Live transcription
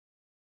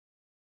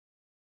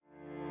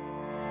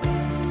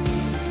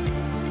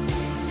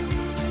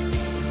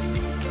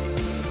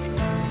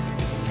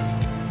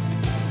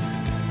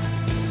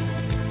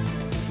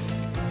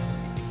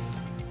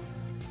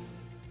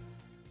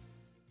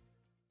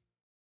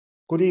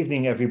Good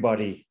evening,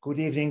 everybody. Good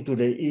evening to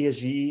the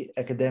ESGE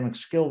Academic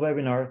Skill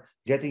webinar,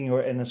 Getting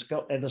Your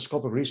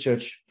Endoscopic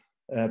Research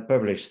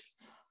Published.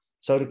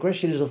 So the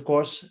question is, of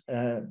course,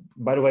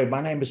 by the way,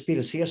 my name is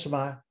Peter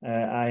Siersema.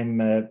 I'm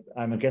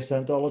a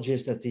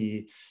gastroenterologist at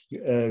the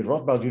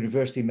Radboud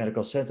University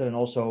Medical Center, and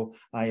also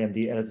I am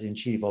the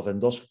editor-in-chief of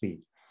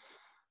Endoscopy.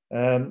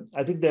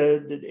 I think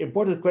the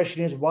important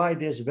question is, why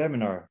this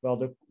webinar?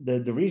 Well,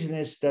 the reason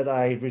is that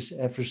I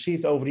have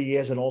received over the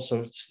years and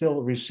also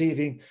still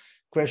receiving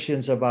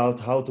questions about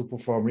how to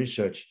perform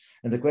research.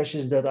 And the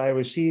questions that I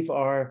receive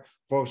are,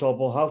 for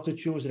example, how to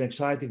choose an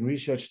exciting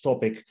research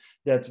topic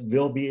that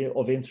will be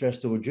of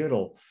interest to a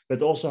journal,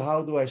 but also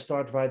how do I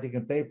start writing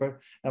a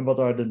paper and what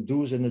are the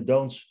do's and the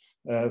don'ts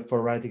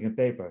for writing a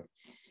paper.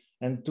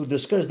 And to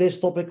discuss this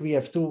topic, we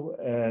have two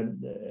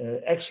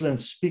excellent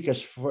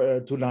speakers for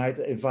tonight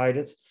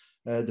invited.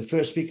 The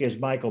first speaker is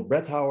Michael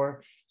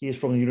Bretthauer. He is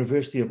from the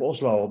University of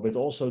Oslo, but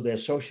also the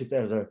associate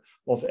editor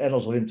of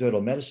Annals of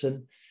Internal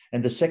Medicine.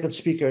 And the second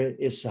speaker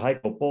is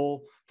Heiko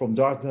Pohl from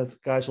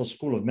Dartmouth Geisel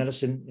School of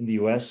Medicine in the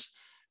US.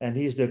 And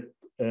he's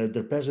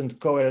the present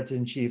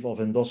co-editor-in-chief of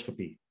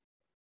Endoscopy.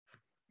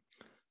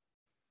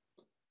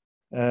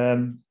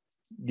 The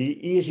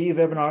ESGE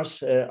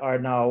webinars are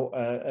now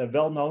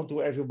well known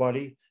to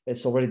everybody.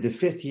 It's already the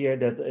 5th year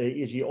that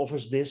ESGE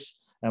offers this.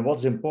 And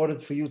what's important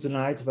for you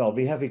tonight? Well,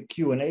 we have a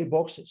Q&A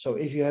box. So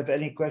if you have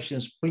any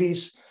questions,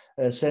 please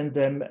send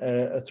them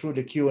through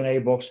the Q&A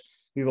box.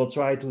 We will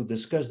try to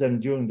discuss them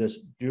during the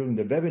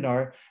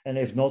webinar. And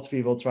if not,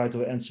 we will try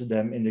to answer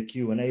them in the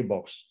Q&A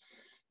box.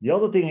 The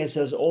other thing is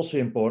that's also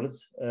important,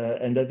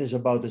 and that is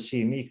about the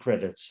CME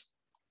credits.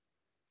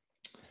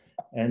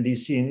 And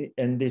this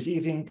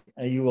evening,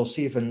 you will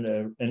receive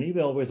an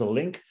email with a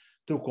link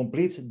to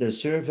complete the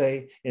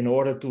survey in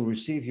order to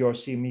receive your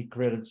CME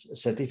credits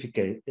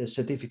certificate.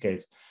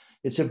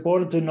 It's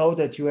important to know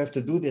that you have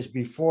to do this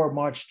before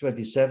March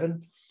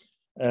 27.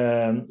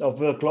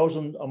 We'll close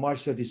on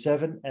March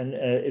 27. And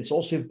it's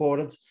also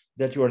important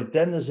that your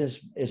attendance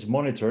is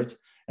monitored,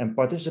 and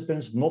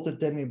participants not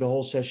attending the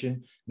whole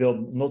session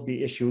will not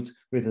be issued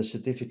with a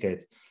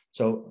certificate.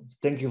 So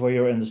thank you for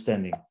your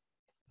understanding.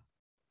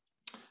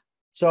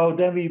 So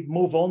then we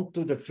move on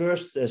to the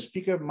first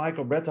speaker,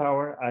 Michael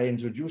Bretthauer. I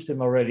introduced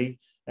him already,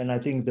 and I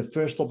think the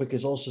first topic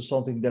is also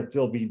something that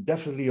will be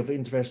definitely of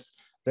interest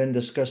when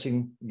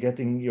discussing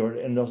getting your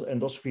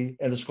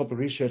endoscopic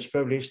research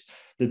published,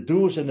 the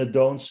do's and the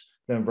don'ts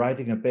when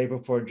writing a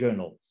paper for a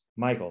journal.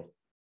 Michael.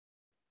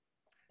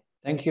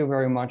 Thank you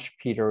very much,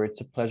 Peter. It's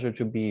a pleasure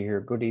to be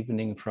here. Good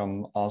evening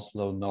from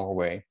Oslo,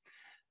 Norway.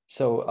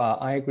 So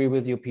I agree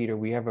with you, Peter.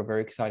 We have a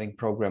very exciting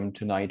program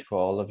tonight for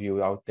all of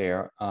you out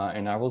there.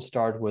 And I will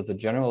start with a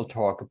general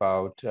talk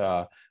about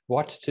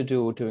what to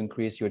do to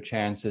increase your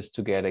chances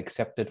to get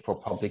accepted for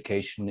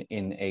publication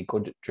in a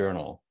good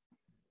journal.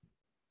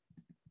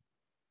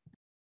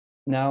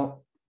 Now,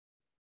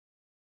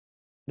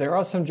 there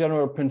are some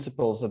general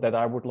principles that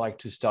I would like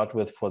to start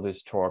with for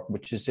this talk,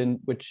 which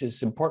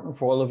is important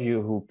for all of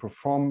you who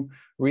perform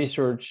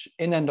research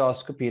in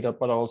endoscopy,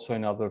 but also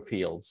in other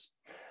fields.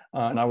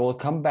 And I will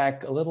come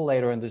back a little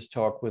later in this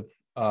talk with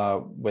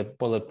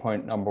bullet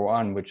point number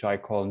 1, which I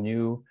call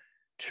new,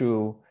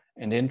 true,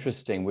 and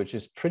interesting, which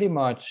is pretty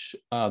much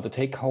the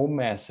take-home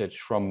message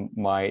from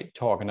my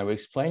talk. And I will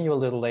explain you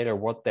a little later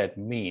what that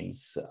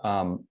means.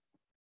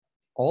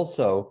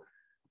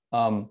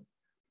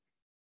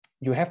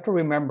 You have to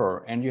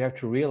remember and you have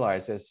to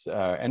realize as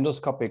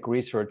endoscopic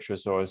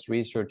researchers or as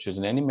researchers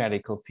in any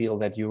medical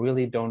field that you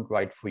really don't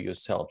write for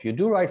yourself. You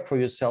do write for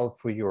yourself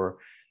for your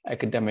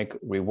academic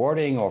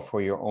rewarding or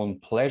for your own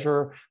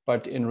pleasure,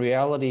 but in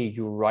reality,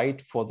 you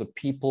write for the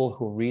people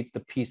who read the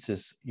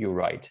pieces you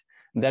write.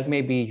 And that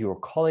may be your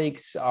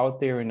colleagues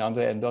out there in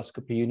other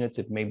endoscopy units,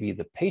 it may be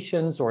the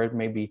patients, or it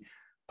may be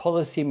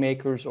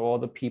policymakers or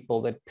the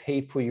people that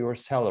pay for your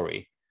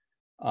salary.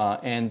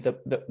 And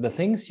the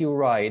things you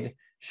write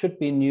should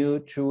be new,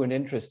 true, and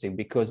interesting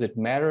because it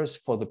matters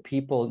for the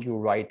people you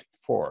write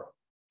for.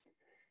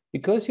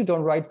 Because you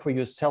don't write for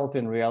yourself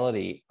in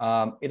reality,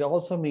 it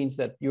also means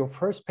that your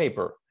first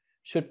paper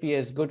should be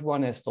as good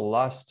one as the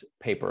last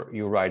paper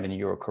you write in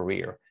your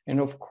career. And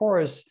of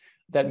course,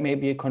 that may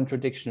be a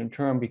contradiction in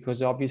term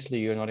because obviously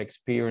you're not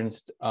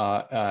experienced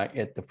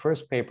at the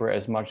first paper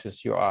as much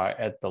as you are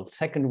at the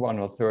second one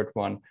or third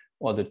one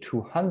or the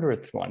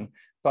 200th one.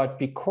 But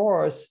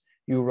because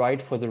you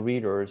write for the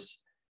readers,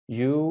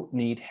 you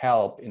need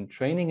help in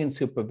training and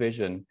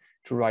supervision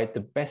to write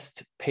the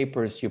best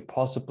papers you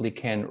possibly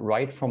can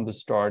right from the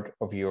start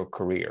of your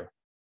career.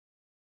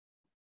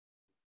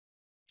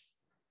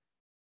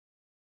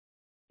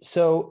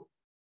 So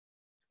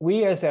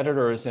we as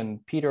editors,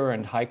 and Peter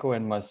and Heiko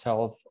and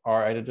myself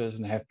are editors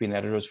and have been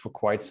editors for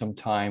quite some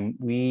time,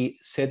 we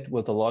sit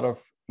with a lot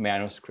of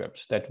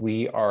manuscripts that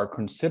we are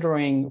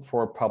considering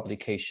for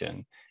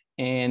publication.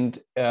 And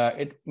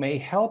it may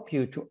help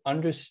you to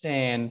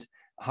understand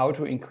how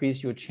to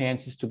increase your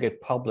chances to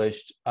get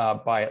published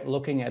by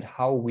looking at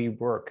how we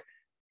work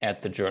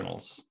at the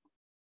journals.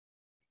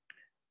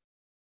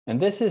 And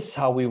this is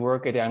how we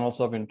work at Annals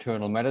of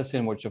Internal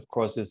Medicine, which of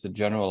course is a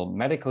general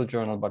medical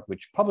journal, but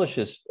which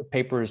publishes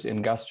papers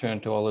in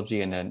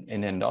gastroenterology and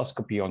in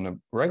endoscopy on a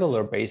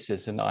regular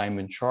basis. And I'm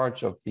in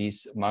charge of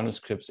these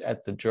manuscripts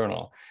at the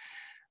journal.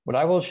 What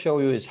I will show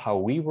you is how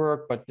we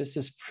work, but this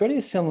is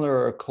pretty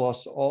similar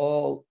across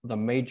all the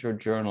major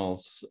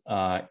journals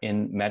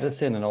in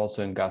medicine and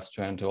also in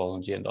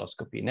gastroenterology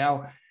endoscopy.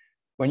 Now,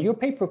 when your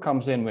paper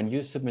comes in, when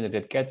you submit it,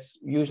 it gets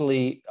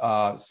usually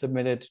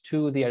submitted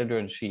to the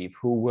editor-in-chief,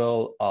 who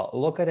will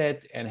look at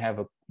it and have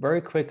a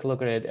very quick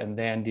look at it and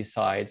then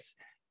decides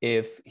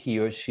if he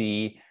or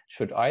she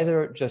should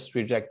either just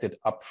reject it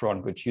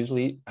upfront, which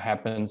usually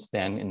happens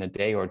then in a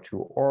day or two,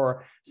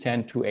 or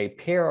send to a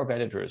pair of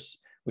editors,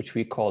 which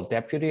we call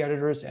deputy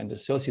editors and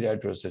associate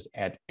editors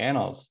at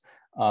Annals,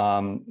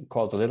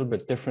 called a little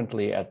bit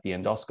differently at the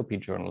Endoscopy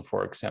Journal,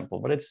 for example,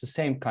 but it's the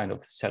same kind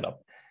of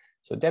setup.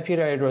 So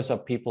deputy editors are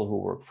people who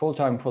work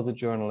full-time for the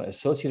journal.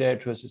 Associate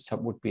editors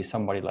would be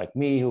somebody like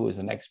me, who is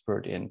an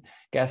expert in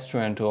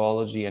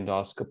gastroenterology,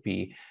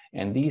 endoscopy,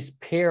 and these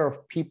pair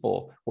of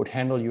people would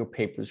handle your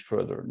papers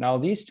further. Now,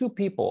 these two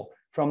people,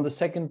 from the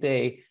second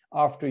day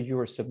after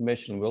your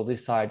submission, will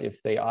decide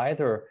if they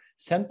either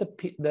send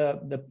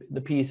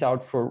the piece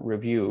out for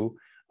review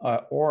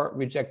or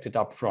reject it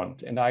up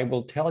front. And I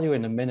will tell you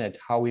in a minute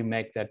how we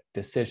make that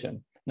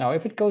decision. Now,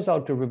 if it goes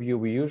out to review,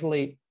 we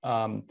usually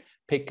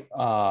pick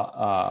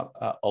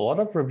a lot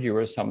of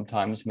reviewers.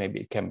 Sometimes maybe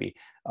it can be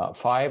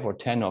 5 or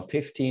 10 or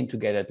 15 to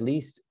get at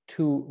least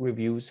 2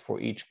 reviews for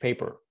each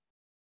paper.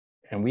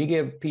 And we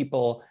give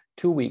people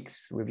 2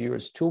 weeks,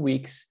 reviewers 2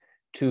 weeks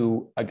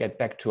to get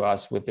back to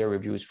us with their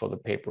reviews for the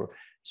paper.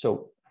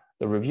 So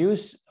the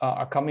reviews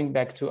are coming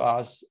back to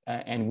us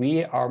and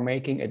we are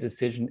making a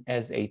decision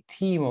as a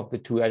team of the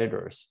 2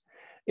 editors.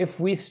 If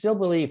we still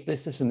believe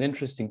this is an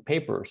interesting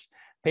paper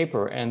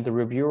and the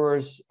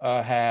reviewers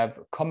have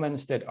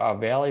comments that are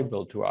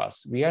valuable to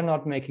us, we are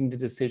not making the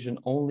decision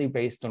only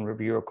based on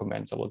reviewer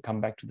comments. I will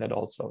come back to that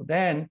also.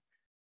 Then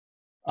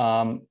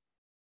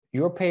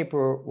your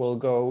paper will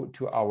go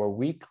to our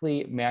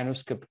weekly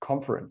manuscript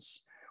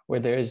conference, where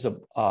there is a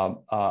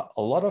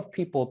lot of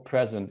people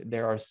present.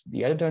 There are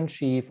the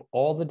editor-in-chief,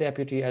 all the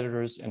deputy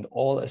editors, and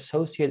all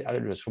associate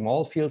editors from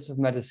all fields of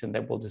medicine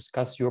that will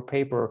discuss your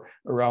paper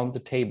around the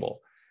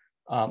table.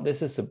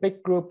 This is a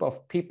big group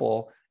of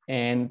people,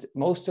 and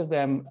most of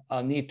them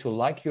need to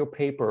like your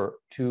paper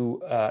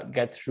to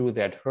get through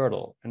that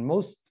hurdle. And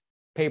most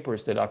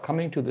papers that are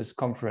coming to this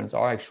conference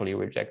are actually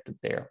rejected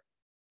there.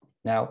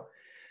 Now,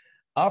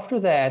 after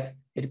that,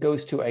 it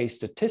goes to a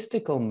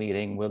statistical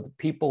meeting with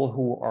people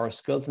who are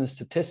skilled in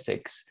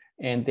statistics,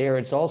 and there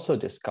it's also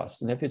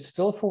discussed. And if it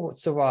still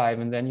survive,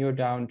 and then you're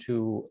down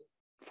to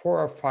 4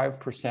 or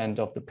 5%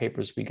 of the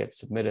papers we get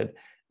submitted,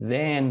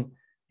 then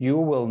you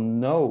will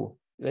know.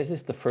 This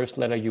is the first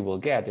letter you will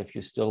get if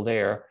you're still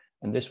there,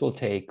 and this will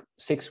take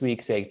 6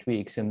 weeks, 8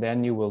 weeks, and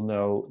then you will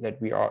know that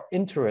we are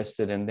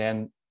interested, and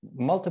then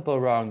multiple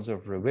rounds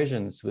of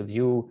revisions with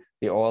you,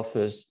 the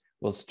authors,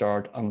 will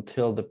start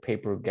until the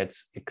paper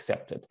gets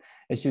accepted.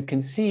 As you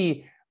can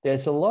see,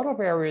 there's a lot of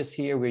areas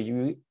here where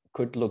you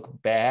could look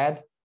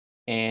bad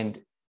and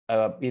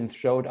being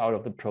thrown out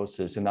of the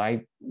process, and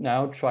I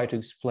now try to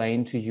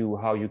explain to you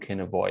how you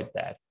can avoid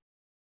that.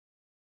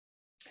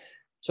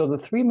 So the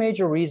 3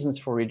 major reasons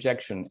for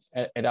rejection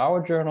at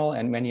our journal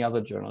and many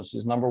other journals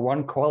is, number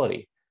 1,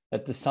 quality,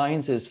 that the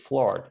science is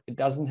flawed. It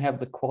doesn't have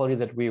the quality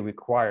that we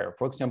require.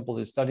 For example,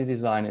 the study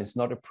design is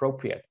not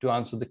appropriate to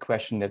answer the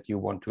question that you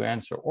want to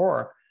answer,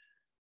 or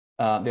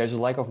there's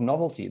a lack of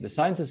novelty. The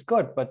science is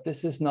good, but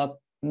this is not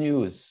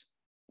news.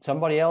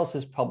 Somebody else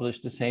has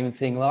published the same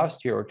thing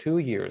last year or 2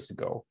 years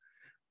ago,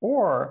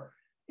 or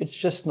it's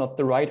just not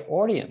the right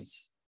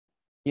audience.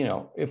 You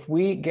know, if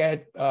we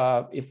get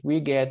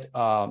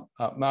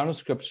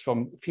manuscripts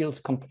from fields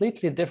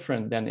completely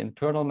different than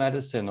internal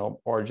medicine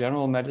or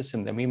general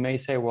medicine, then we may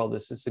say, well,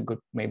 this is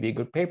maybe a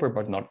good paper,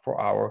 but not for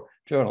our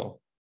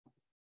journal.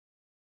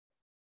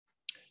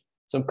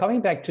 So I'm coming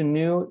back to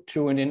new,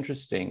 true, and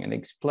interesting, and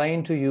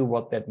explain to you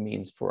what that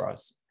means for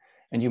us.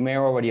 And you may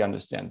already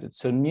understand it.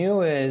 So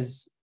new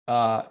is,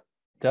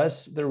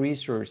 does the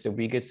research that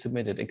we get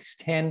submitted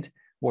extend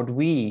what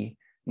we,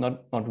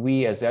 not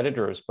we as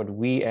editors, but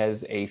we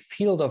as a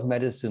field of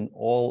medicine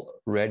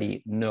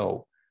already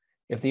know?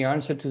 If the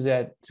answer to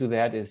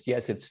that is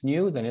yes, it's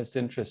new, then it's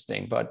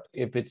interesting. But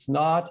if it's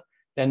not,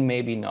 then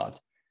maybe not.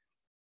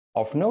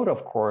 Of note,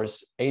 of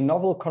course, a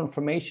novel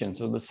confirmation,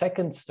 so the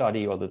second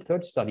study or the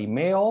third study,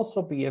 may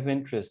also be of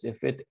interest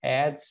if it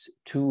adds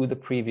to the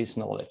previous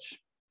knowledge.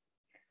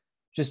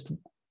 Just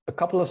a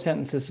couple of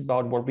sentences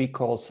about what we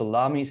call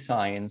salami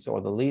science,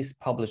 or the least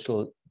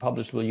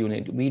publishable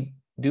unit. We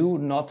do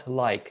not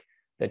like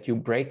that you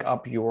break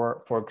up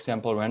your, for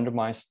example,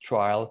 randomized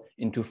trial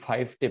into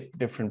 5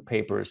 different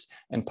papers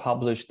and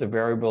publish the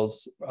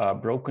variables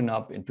broken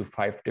up into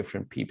 5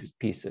 different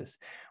pieces.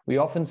 We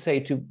often say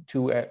to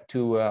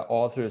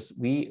authors,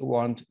 we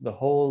want the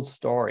whole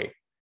story.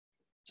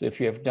 So if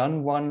you have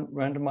done one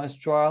randomized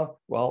trial,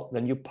 well,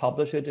 then you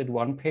publish it in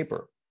 1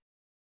 paper.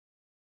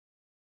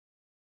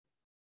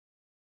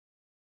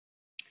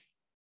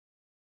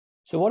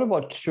 So what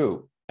about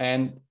true?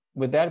 And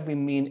with that, we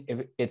mean if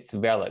it's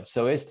valid.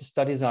 So is the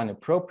study design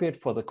appropriate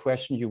for the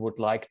question you would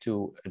like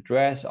to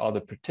address? Are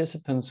the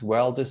participants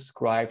well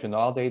described, and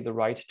are they the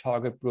right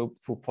target group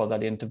for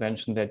that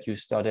intervention that you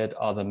studied?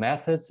 Are the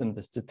methods and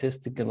the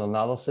statistical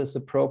analysis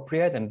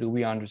appropriate, and do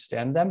we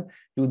understand them?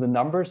 Do the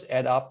numbers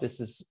add up? This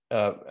is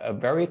a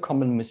very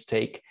common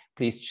mistake.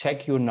 Please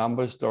check your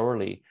numbers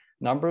thoroughly.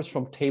 Numbers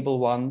from table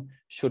 1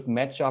 should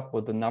match up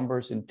with the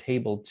numbers in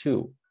table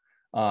 2.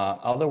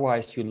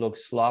 Otherwise, you look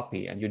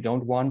sloppy, and you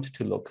don't want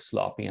to look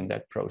sloppy in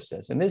that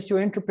process. And is your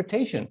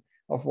interpretation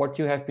of what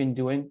you have been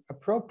doing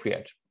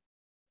appropriate?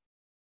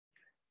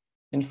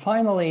 And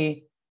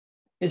finally,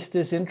 is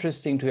this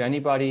interesting to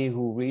anybody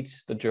who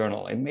reads the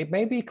journal? It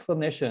may be a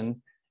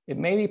clinician, it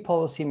may be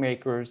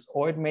policymakers,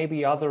 or it may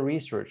be other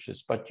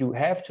researchers, but you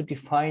have to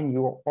define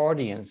your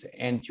audience,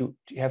 and you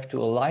have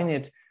to align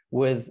it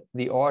with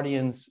the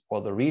audience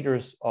or the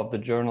readers of the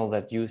journal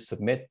that you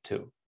submit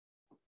to.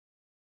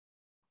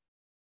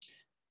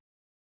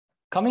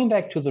 Coming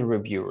back to the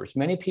reviewers,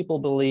 many people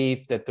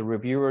believe that the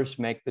reviewers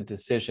make the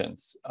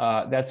decisions.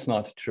 That's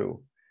not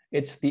true.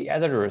 It's the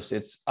editors,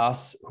 it's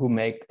us who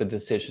make the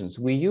decisions.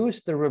 We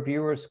use the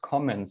reviewers'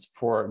 comments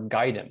for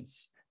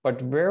guidance,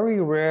 but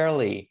very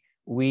rarely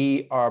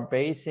we are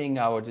basing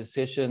our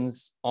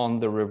decisions on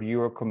the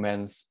reviewer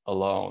comments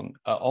alone,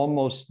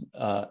 almost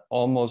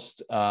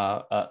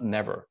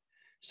never.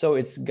 So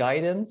it's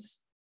guidance,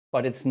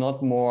 but it's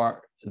not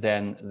more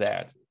than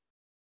that.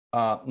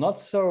 Not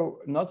so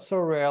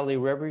rarely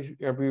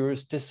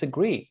reviewers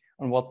disagree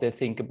on what they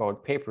think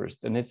about papers,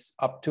 and it's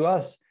up to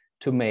us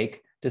to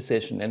make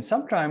decision. And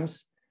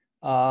sometimes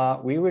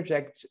we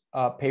reject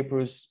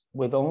papers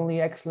with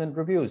only excellent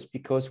reviews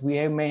because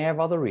we may have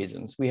other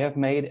reasons. We have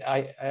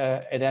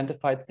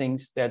identified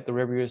things that the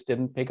reviewers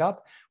didn't pick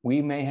up.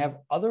 We may have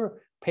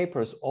other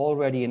papers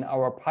already in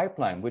our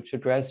pipeline which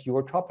address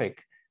your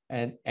topic,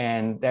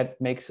 and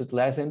that makes it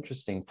less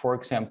interesting. For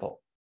example,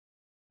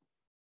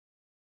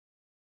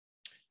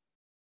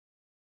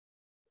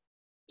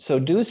 so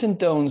do's and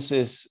don'ts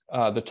is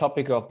the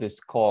topic of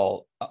this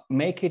call.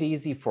 Make it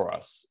easy for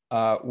us.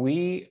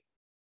 We,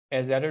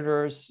 as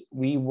editors,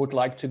 we would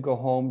like to go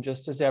home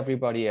just as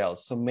everybody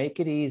else. So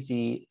make it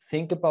easy.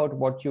 Think about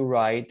what you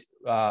write.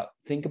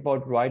 Think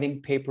about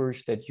writing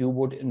papers that you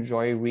would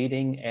enjoy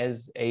reading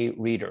as a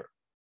reader.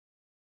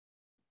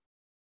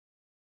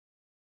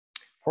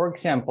 For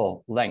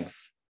example,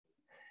 length.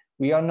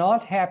 We are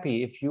not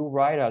happy if you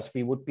write us.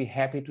 We would be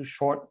happy to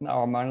shorten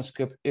our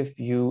manuscript if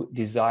you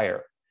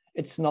desire.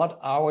 It's not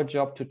our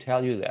job to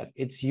tell you that.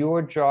 It's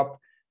your job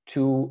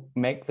to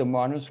make the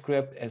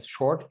manuscript as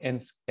short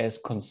and as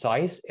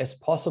concise as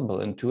possible,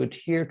 and to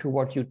adhere to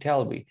what you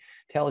tell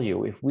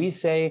you. If we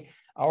say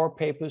our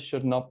papers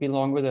should not be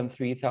longer than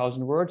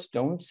 3,000 words,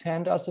 don't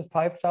send us a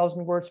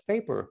 5,000 words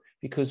paper,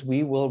 because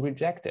we will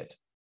reject it.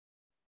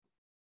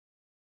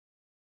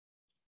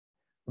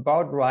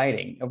 About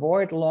writing,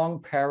 avoid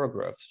long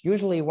paragraphs,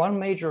 usually one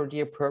major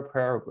idea per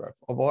paragraph.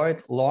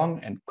 Avoid long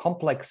and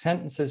complex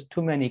sentences,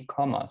 too many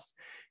commas.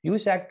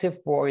 Use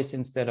active voice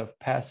instead of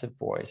passive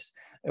voice.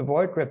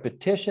 Avoid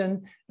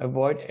repetition,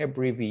 avoid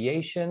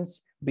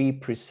abbreviations, be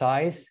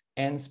precise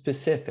and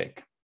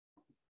specific.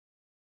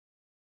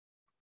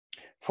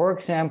 For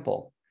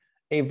example,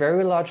 a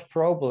very large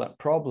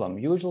problem,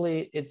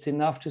 usually it's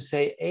enough to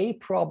say a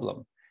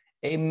problem.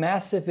 A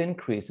massive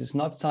increase is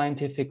not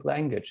scientific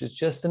language, it's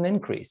just an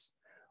increase.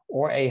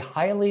 Or a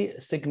highly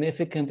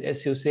significant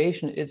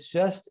association, it's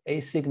just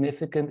a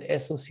significant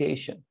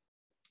association.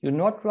 You're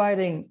not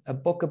writing a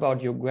book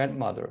about your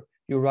grandmother,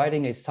 you're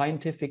writing a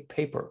scientific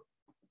paper.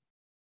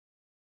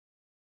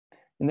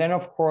 And then,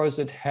 of course,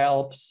 it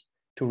helps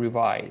to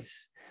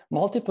revise.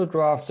 Multiple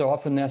drafts are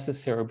often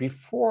necessary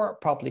before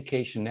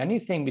publication.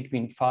 Anything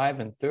between 5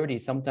 and 30,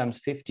 sometimes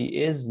 50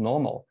 is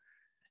normal.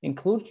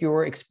 Include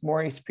your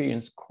more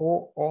experienced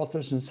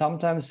co-authors and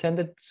sometimes send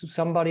it to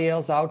somebody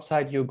else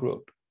outside your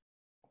group.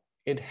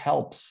 It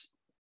helps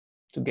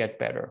to get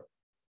better.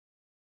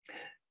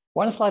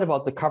 One slide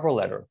about the cover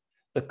letter.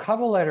 The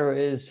cover letter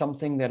is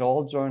something that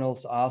all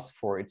journals ask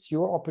for. It's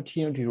your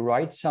opportunity to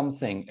write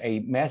something, a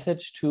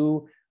message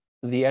to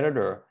the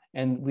editor,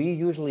 and we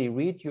usually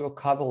read your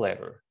cover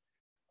letter.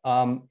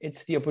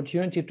 It's the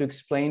opportunity to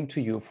explain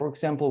to you, for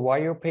example, why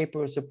your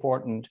paper is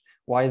important,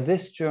 why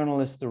this journal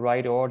is the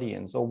right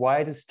audience, or why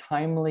it is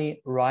timely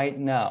right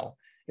now.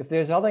 If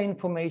there's other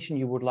information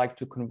you would like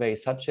to convey,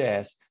 such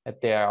as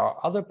that there are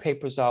other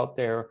papers out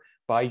there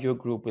by your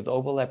group with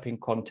overlapping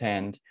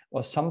content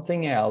or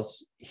something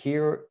else,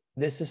 here,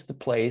 this is the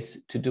place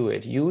to do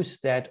it. Use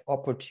that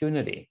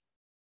opportunity.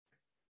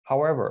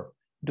 However,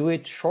 do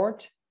it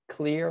short,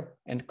 clear,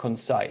 and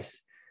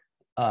concise.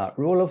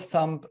 Rule of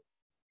thumb,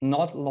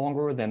 not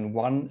longer than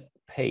 1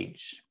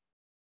 page.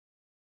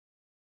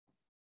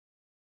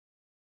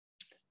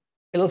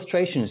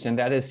 Illustrations, and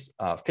that is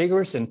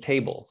figures and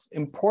tables,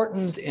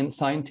 important in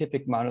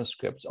scientific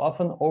manuscripts,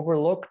 often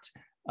overlooked,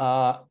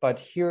 but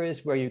here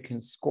is where you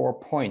can score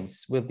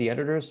points with the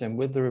editors and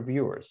with the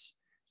reviewers.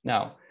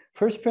 Now,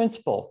 first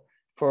principle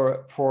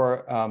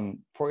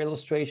for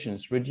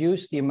illustrations,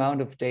 reduce the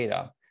amount of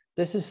data.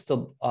 This is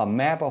the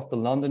map of the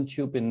London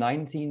Tube in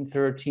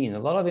 1913. A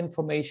lot of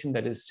information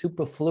that is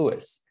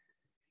superfluous.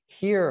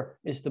 Here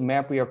is the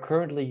map we are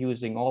currently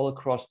using all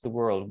across the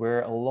world,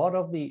 where a lot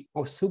of the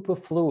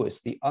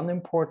superfluous, the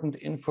unimportant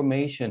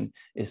information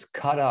is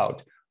cut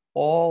out.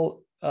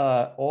 All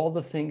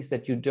the things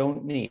that you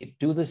don't need.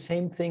 Do the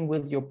same thing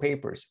with your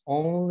papers.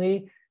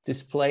 Only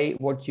display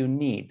what you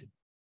need.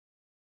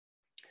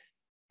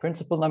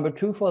 Principle number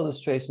 2 for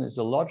illustration is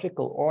a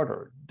logical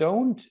order.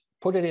 Don't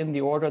put it in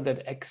the order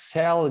that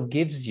Excel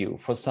gives you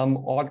for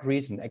some odd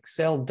reason.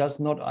 Excel does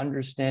not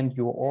understand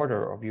your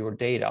order of your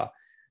data.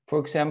 For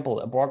example,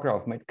 a bar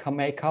graph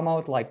may come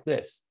out like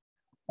this.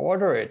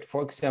 Order it,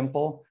 for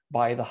example,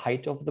 by the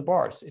height of the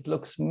bars. It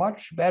looks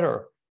much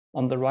better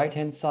on the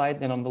right-hand side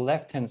than on the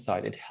left-hand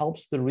side. It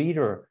helps the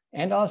reader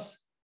and us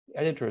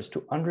editors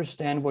to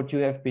understand what you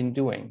have been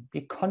doing.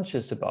 Be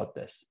conscious about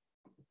this.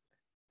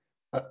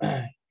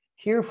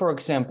 Here, for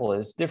example,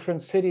 is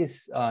different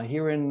cities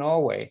here in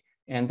Norway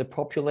and the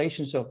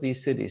populations of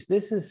these cities.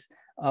 This is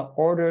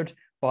ordered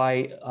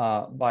by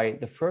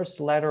the first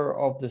letter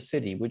of the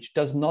city, which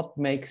does not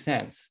make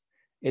sense.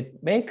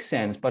 It makes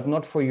sense, but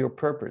not for your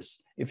purpose.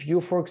 If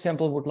you, for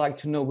example, would like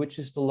to know which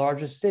is the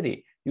largest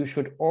city, you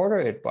should order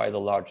it by the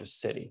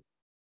largest city.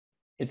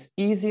 It's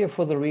easier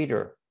for the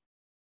reader.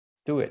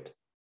 Do it.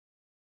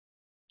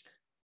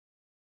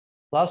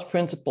 Last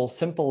principle,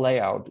 simple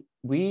layout.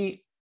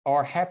 We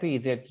are happy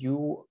that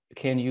you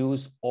can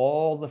use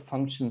all the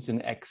functions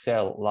in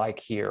Excel like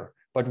here,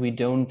 but we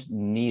don't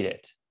need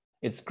it.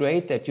 It's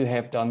great that you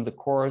have done the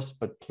course,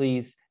 but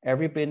please,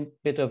 every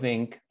bit of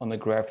ink on a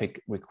graphic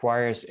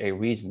requires a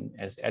reason,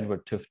 as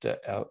Edward Tufte,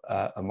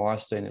 a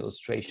master in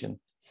illustration,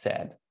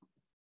 said.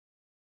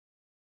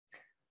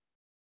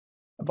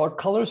 About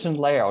colors and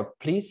layout,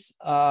 please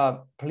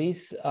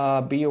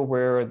be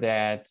aware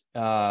that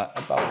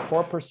about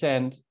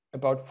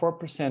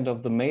 4%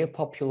 of the male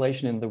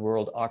population in the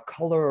world are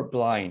color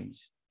blind.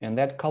 And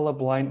that color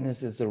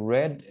blindness is a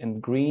red and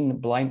green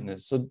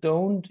blindness. So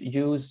don't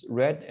use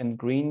red and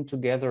green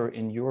together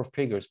in your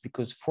figures,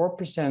 because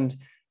 4%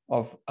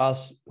 of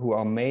us who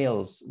are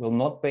males will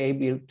not be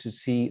able to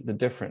see the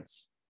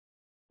difference.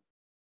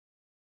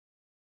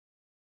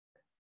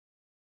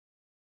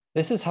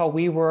 This is how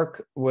we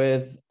work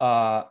with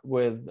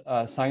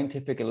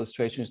scientific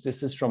illustrations.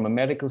 This is from a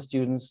medical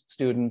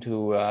student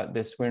who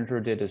this winter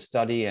did a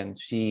study, and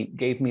she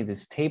gave me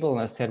this table,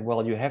 and I said,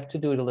 well, you have to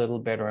do it a little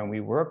better. And we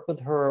worked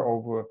with her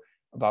over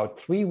about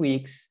 3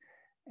 weeks,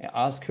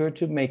 asked her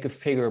to make a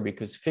figure,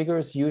 because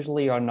figures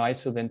usually are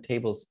nicer than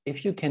tables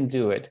if you can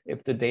do it,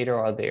 if the data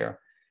are there.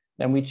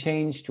 Then we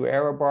changed to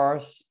error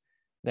bars.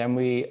 Then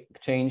we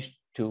changed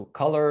to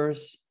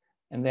colors.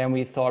 And then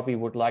we thought we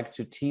would like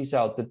to tease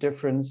out the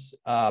difference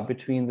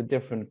between the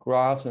different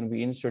graphs, and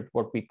we insert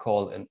what we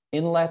call an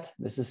inlet.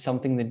 This is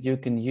something that you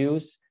can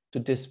use to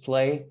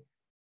display.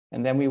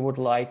 And then we would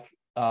like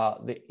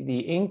the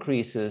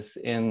increases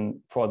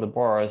for the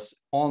bars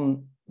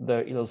on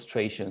the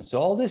illustration. So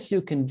all this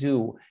you can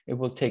do. It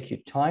will take you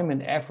time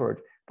and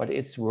effort, but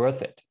it's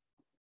worth it.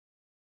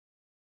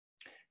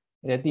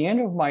 And at the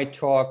end of my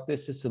talk,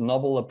 this is a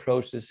novel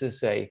approach. This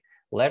is a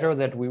letter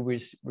that we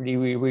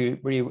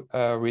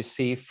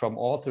received from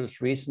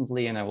authors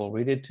recently, and I will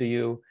read it to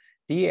you.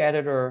 Dear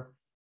editor,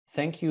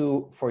 thank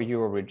you for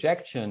your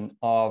rejection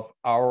of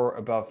our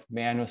above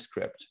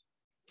manuscript.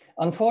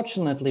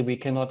 Unfortunately, we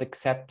cannot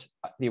accept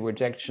the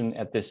rejection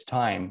at this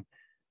time.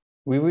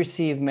 We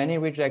receive many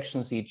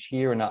rejections each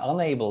year and are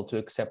unable to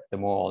accept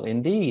them all.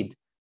 Indeed,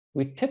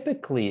 we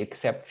typically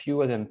accept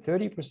fewer than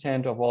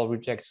 30% of all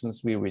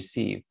rejections we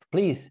receive.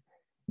 Please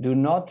do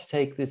not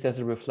take this as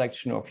a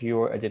reflection of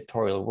your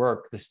editorial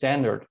work. The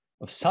standard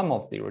of some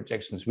of the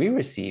rejections we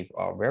receive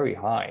are very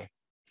high.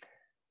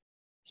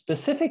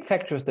 Specific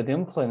factors that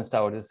influenced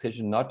our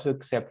decision not to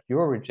accept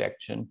your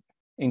rejection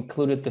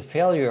included the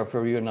failure of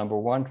reviewer number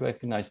 1 to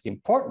recognize the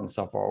importance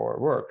of our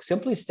work.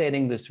 Simply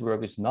stating this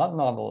work is not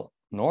novel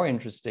nor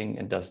interesting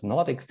and does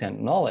not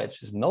extend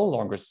knowledge is no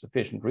longer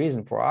sufficient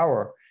reason for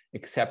our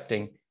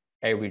accepting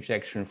a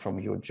rejection from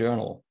your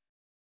journal.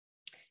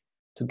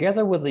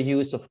 Together with the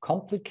use of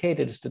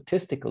complicated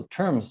statistical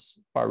terms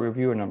by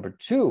reviewer number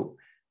 2,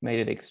 made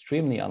it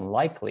extremely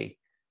unlikely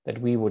that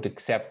we would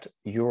accept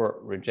your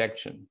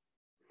rejection.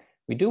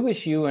 We do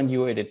wish you and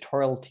your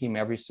editorial team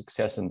every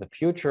success in the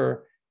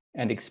future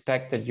and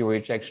expect that your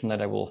rejection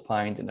letter will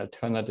find an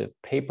alternative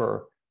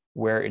paper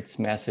where its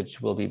message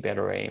will be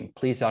better aimed.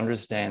 Please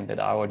understand that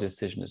our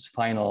decision is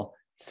final.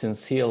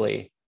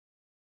 Sincerely,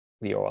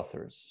 the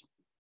authors.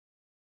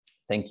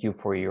 Thank you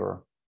for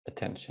your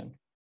attention.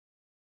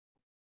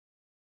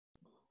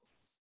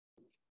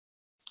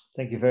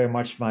 Thank you very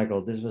much,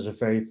 Michael. This was a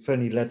very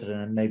funny letter,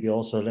 and maybe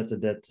also a letter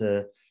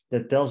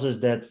that tells us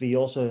that we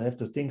also have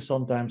to think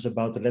sometimes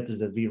about the letters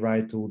that we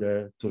write to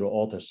the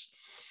authors.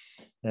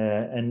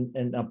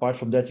 And apart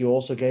from that, you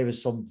also gave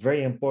us some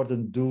very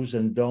important do's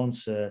and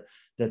don'ts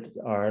that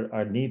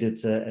are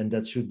needed and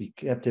that should be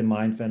kept in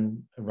mind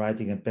when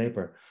writing a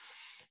paper.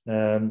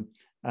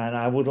 And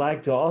I would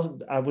like to ask,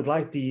 I would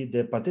like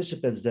the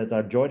participants that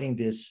are joining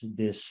this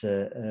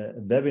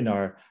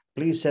webinar,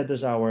 please send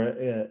us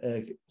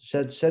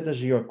send us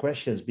your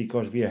questions,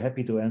 because we are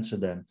happy to answer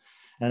them.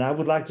 And I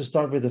would like to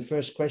start with the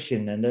first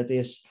question, and that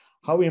is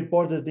how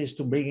important it is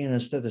to bring in a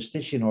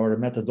statistician or a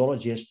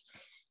methodologist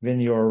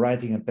when you're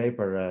writing a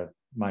paper,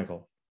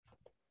 Michael.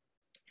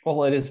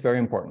 Well, it is very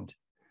important.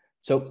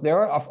 So there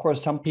are, of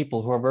course, some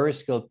people who are very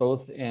skilled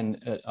both in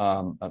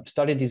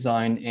study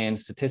design and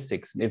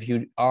statistics. If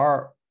you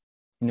are,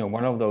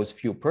 one of those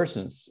few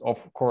persons,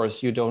 of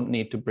course, you don't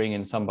need to bring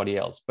in somebody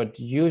else. But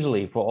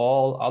usually for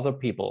all other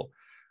people,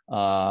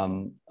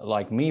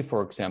 like me,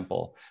 for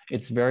example,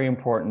 it's very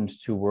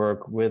important to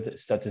work with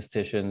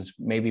statisticians,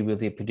 maybe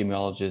with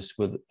epidemiologists,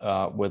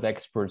 with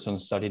experts on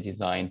study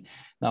design.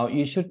 Now,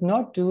 you should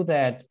not do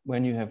that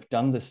when you have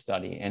done the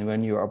study and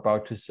when you're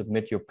about to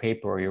submit your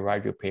paper or you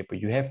write your paper.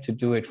 You have to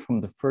do it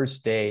from the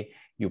first day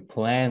you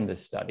plan the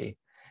study.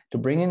 To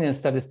bring in a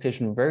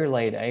statistician very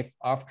late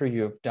after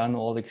you have done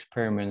all the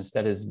experiments,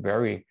 that is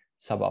very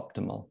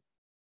suboptimal.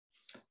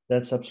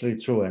 That's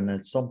absolutely true.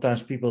 And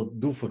sometimes people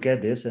do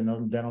forget this.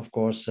 And then, of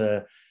course,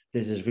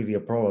 this is really a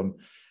problem.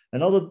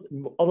 Another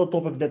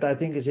topic that I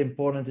think is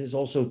important is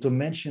also to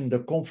mention the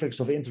conflicts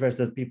of interest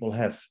that people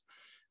have.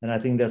 And I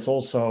think that's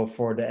also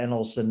for the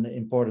annals an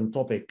important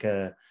topic.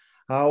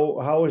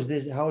 How is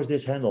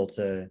this handled?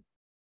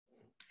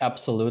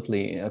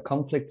 Absolutely.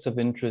 Conflicts of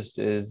interest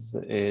is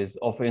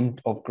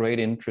of great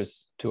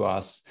interest to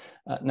us.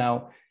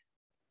 Now,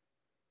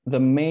 the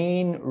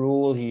main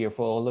rule here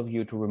for all of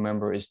you to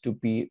remember is to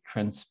be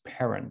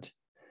transparent.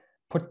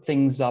 Put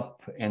things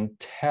up and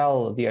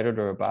tell the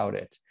editor about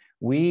it.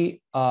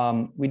 We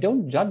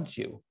don't judge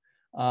you,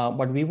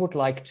 but we would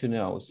like to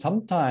know.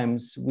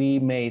 Sometimes we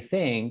may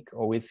think,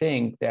 or we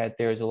think that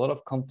there's a lot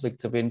of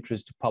conflicts of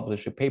interest to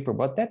publish a paper,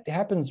 but that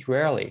happens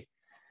rarely.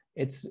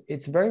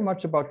 It's very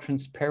much about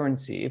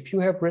transparency. If you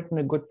have written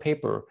a good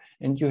paper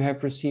and you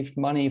have received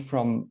money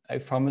from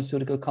a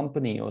pharmaceutical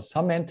company or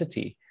some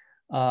entity,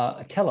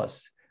 tell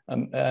us.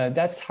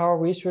 That's how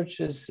research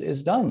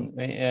is done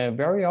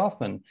very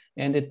often,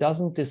 and it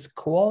doesn't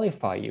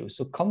disqualify you.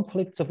 So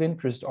conflicts of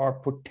interest are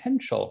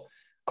potential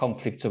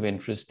conflicts of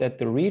interest that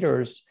the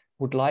readers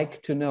would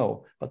like to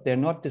know, but they're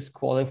not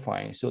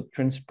disqualifying. So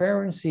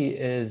transparency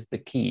is the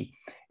key.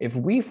 If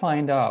we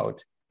find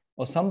out,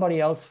 or somebody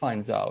else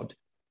finds out,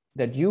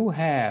 that you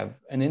have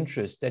an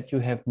interest that you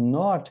have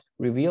not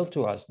revealed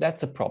to us,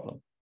 that's a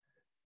problem,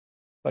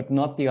 but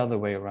not the other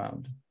way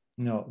around.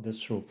 No, that's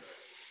true.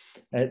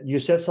 You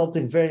said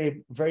something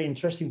very, very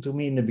interesting to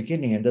me in the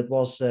beginning, and that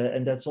was,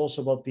 and that's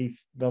also what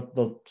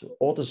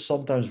authors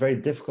sometimes very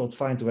difficult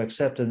find to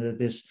accept, and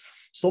that is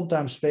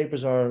sometimes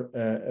papers are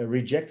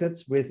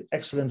rejected with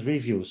excellent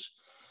reviews,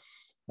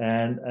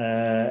 and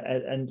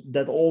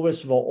that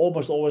always, well,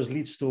 almost always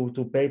leads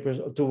to papers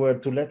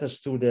to letters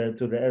to the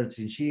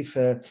editor-in-chief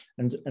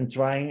and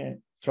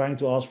trying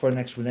to ask for an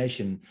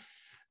explanation.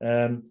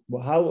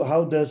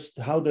 How does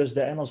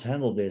the annals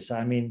handle this?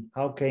 I mean,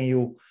 how can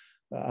you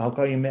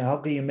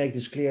make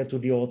this clear to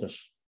the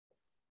authors?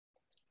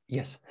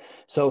 Yes.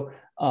 So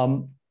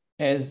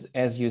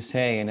as you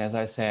say, and as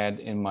I said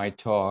in my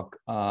talk,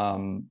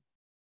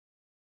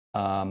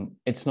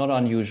 it's not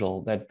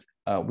unusual that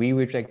we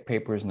reject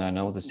papers, and I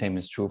know the same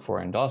is true for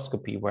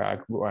endoscopy,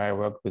 where I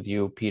worked with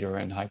you, Peter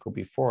and Heiko,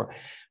 before.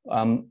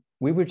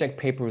 We reject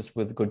papers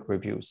with good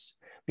reviews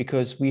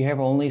because we have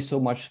only so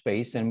much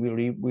space, and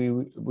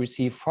we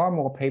receive far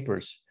more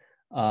papers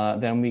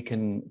than we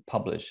can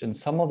publish. And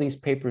some of these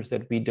papers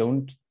that we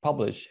don't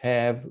publish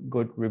have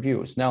good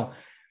reviews. Now,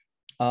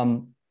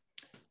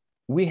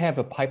 we have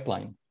a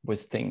pipeline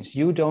with things.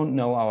 You don't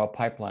know our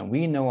pipeline.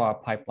 We know our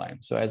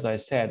pipeline. So as I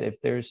said, if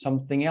there's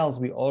something else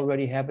we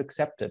already have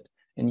accepted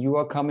and you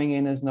are coming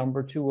in as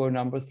number 2 or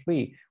number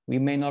 3, we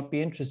may not be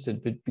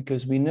interested, but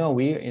because we know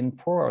in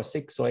 4 or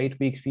 6 or 8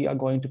 weeks, we are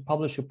going to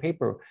publish a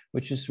paper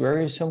which is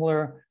very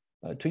similar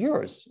to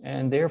yours.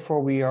 And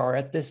therefore we are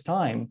at this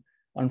time,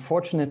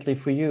 unfortunately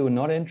for you,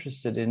 not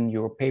interested in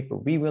your paper.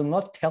 We will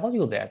not tell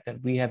you that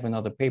we have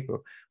another paper.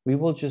 We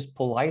will just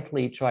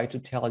politely try to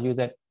tell you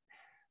that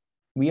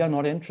we are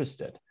not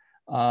interested.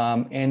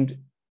 And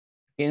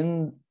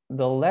in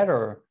the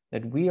letter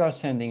that we are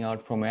sending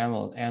out from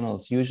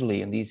annals,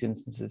 usually in these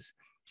instances,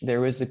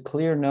 there is a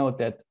clear note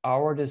that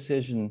our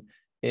decision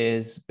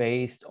is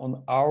based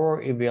on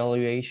our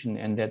evaluation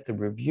and that the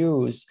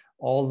reviews,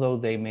 although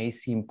they may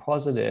seem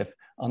positive,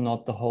 are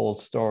not the whole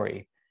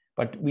story.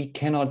 But we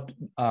cannot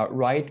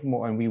write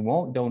more, and we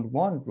don't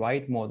want to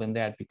write more than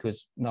that,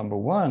 because number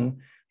one,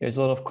 there's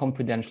a lot of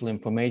confidential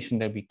information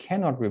that we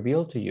cannot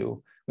reveal to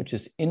you, which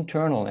is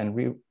internal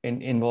and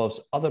involves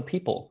other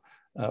people,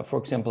 for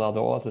example,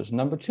 other authors.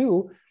 Number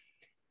two,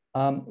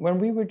 when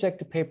we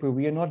reject a paper,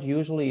 we are not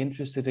usually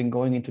interested in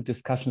going into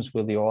discussions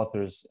with the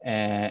authors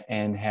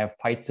and have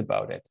fights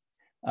about it.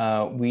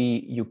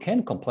 You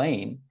can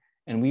complain,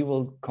 and we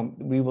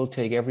will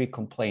take every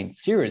complaint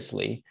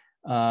seriously,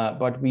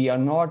 but we are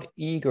not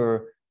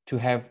eager to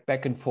have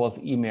back and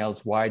forth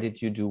emails. Why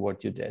did you do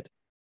what you did?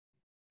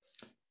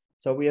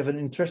 So we have an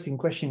interesting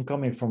question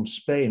coming from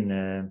Spain,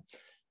 and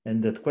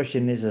that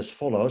question is as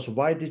follows: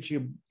 Why did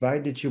you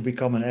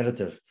become an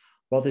editor?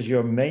 What is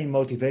your main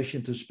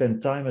motivation to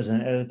spend time as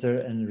an editor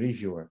and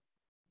reviewer?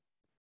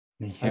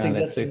 Yeah, I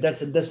think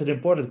that's an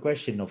important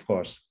question, of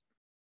course.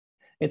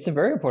 It's a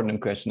very important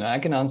question. I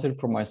can answer it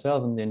for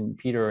myself, and then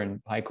Peter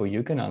and Heiko,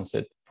 you can answer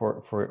it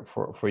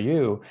for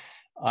you.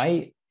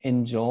 I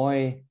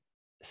enjoy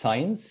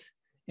science,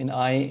 and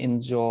I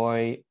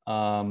enjoy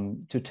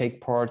to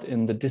take part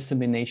in the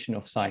dissemination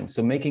of science.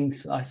 So making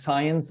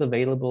science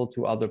available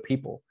to other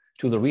people,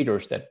 to the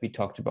readers that we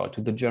talked about,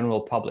 to the general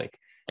public.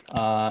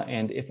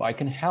 And if I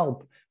can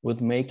help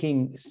with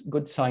making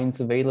good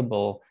science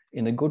available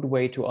in a good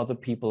way to other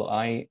people,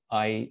 I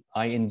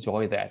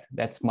enjoy that.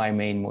 That's my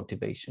main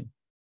motivation.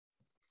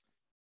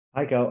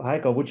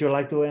 Heiko, would you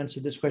like to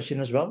answer this question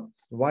as well?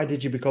 Why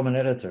did you become an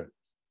editor?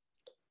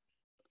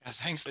 Yeah,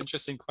 thanks.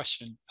 Interesting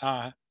question.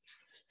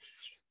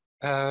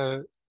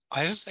 I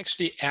was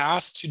actually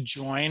asked to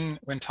join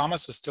when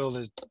Thomas was still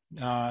the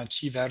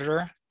chief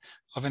editor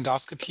of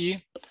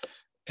Endoscopy,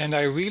 and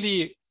I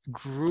really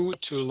grew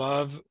to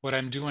love what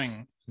I'm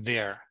doing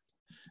there.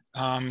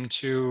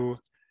 To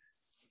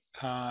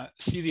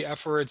see the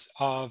efforts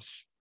of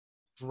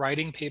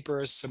writing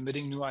papers,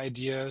 submitting new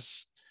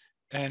ideas,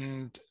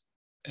 and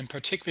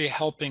particularly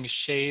helping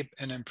shape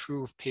and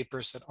improve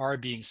papers that are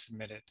being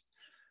submitted.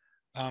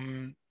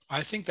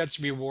 I think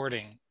that's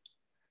rewarding.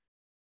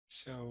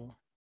 So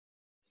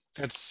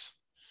I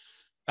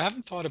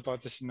haven't thought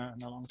about this in a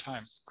long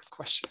time. Good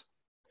question.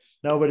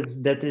 No,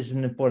 but that is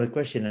an important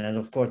question. And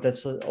of course,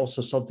 that's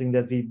also something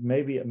that we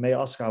may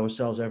ask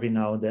ourselves every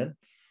now and then.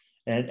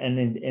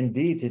 And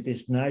indeed, it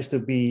is nice to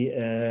be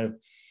to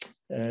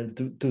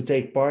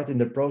take part in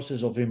the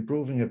process of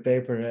improving a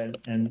paper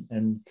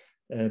and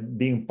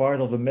being part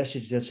of a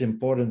message that's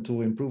important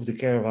to improve the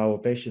care of our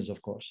patients,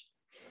 of course.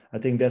 I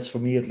think that's, for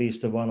me at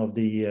least, one of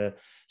the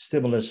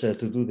stimulus to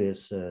do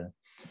this.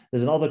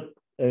 There's another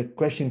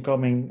question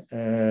coming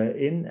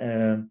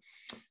in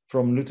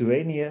from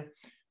Lithuania,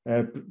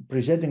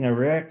 presenting a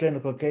rare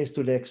clinical case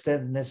to the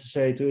extent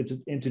necessary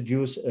to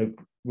introduce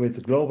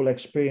with global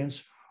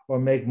experience or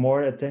make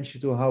more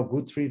attention to how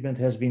good treatment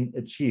has been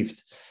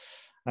achieved.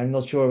 I'm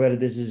not sure whether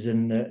this is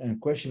a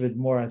question, but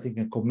more, I think,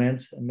 a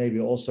comment, and maybe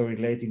also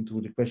relating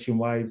to the question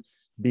why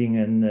being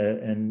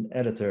an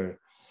editor,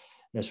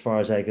 as far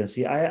as I can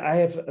see. I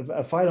have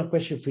a final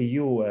question for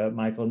you,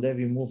 Michael, and then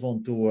we move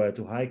on to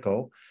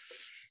Heiko.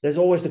 There's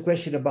always the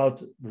question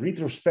about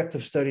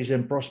retrospective studies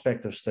and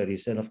prospective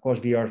studies. And of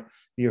course, we are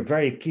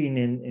very keen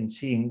in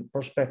seeing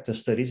prospective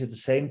studies. At the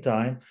same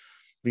time,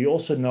 we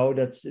also know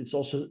that it's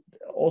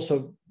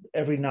also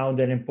every now and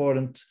then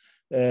important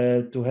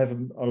to have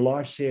a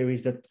large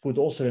series that could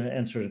also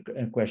answer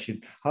a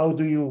question. How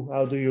do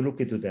you look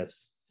into that?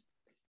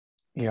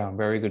 Yeah,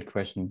 very good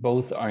question.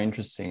 Both are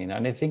interesting.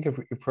 And I think if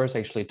refers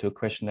actually to a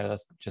question that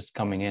is just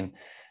coming in.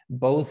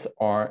 Both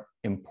are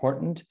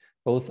important,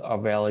 both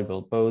are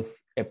valuable, both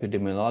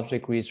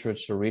epidemiologic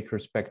research, so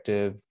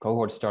retrospective,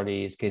 cohort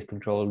studies, case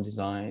control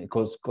design,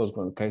 case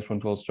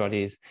control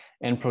studies,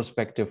 and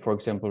prospective, for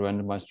example,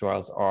 randomized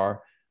trials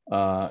are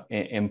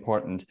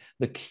important.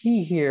 The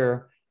key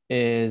here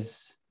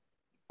is,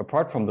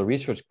 apart from the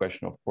research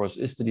question, of course,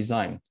 is the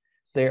design.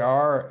 There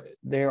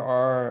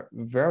are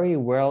very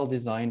well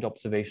designed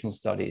observational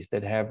studies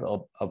that have a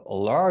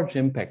large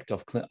impact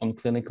on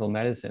clinical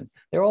medicine.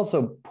 There are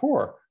also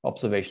poor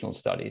observational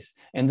studies,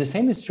 and the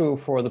same is true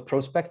for the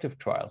prospective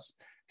trials.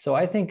 So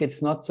I think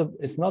it's not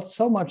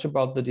so much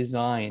about the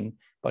design,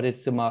 but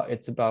it's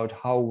about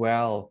how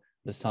well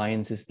the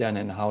science is done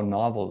and how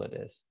novel it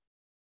is.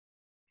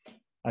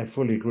 I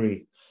fully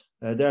agree.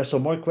 There are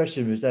some more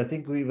questions, which I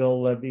think we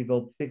will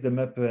pick them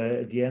up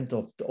at the end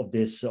of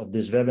this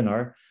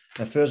webinar.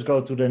 And first go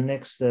to the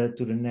next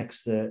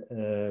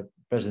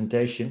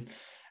presentation,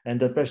 and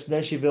the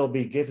presentation will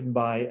be given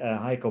by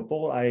Heiko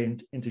Pohl. I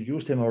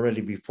introduced him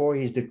already before.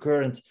 He's the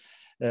current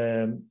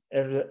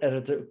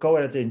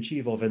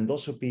co-editor-in-chief of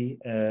Endoscopy,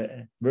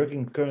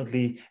 working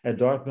currently at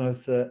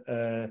Dartmouth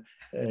in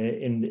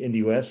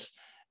the US.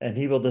 And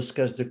he will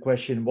discuss the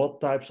question: what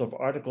types of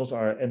articles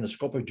are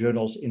endoscopic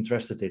journals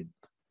interested in?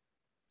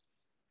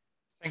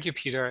 Thank you,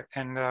 Peter,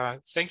 and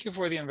thank you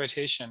for the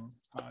invitation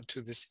to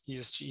this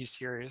ESGE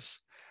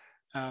series.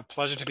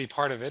 Pleasure to be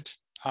part of it.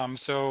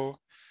 So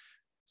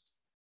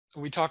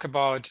we talk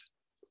about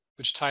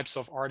which types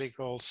of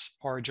articles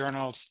or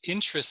journals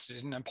interested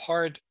in. In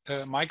part,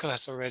 Michael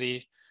has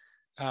already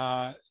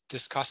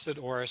discussed it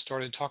or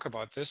started to talk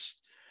about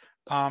this.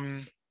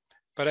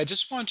 But I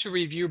just want to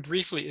review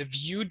briefly.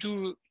 If you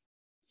do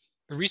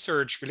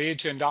research related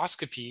to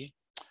endoscopy,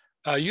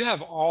 you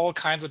have all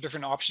kinds of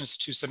different options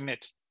to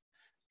submit.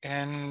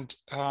 And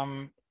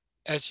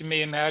as you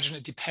may imagine,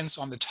 it depends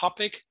on the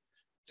topic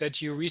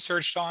that you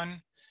researched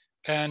on,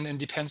 and it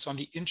depends on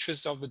the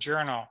interest of the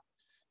journal,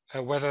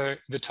 whether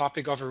the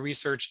topic of a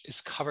research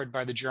is covered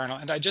by the journal.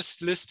 And I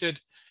just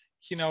listed,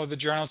 the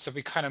journals that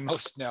we kind of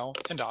most know: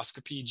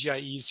 endoscopy,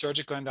 GIE,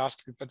 surgical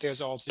endoscopy, but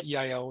there's also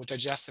EIO,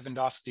 digestive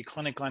endoscopy,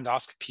 clinical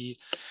endoscopy,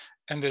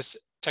 and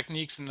this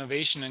Techniques and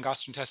Innovation in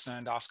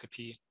Gastrointestinal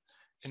Endoscopy,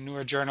 a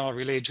newer journal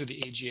related to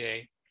the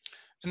AGA.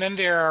 And then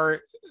there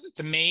are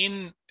the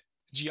main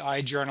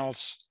GI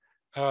journals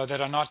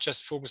that are not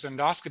just focused on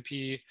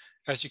endoscopy,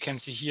 as you can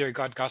see here,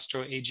 Gut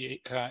Gastro,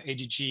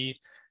 ADG,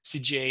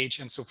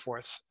 CGH, and so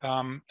forth.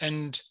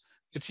 And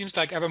it seems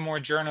like ever more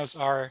journals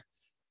are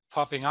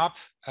popping up,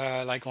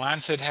 like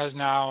Lancet has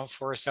now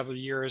for several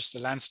years, the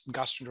Lancet in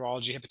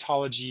Gastroenterology,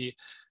 Hepatology,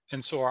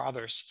 and so are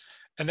others.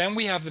 And then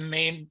we have the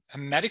main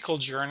medical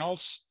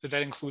journals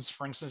that includes,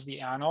 for instance,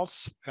 the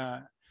Annals,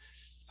 and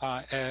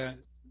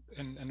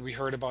we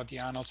heard about the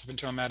Annals of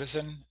Internal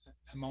Medicine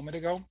a moment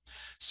ago.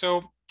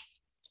 So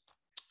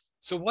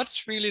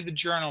what's really the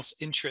journal's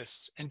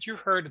interests? And you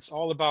heard it's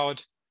all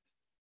about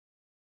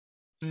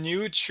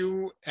new,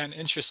 true, and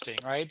interesting,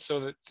 right?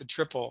 So the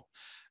triple.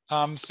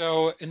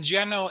 So in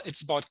general,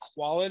 it's about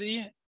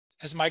quality,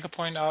 as Michael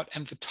pointed out,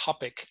 and the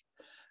topic,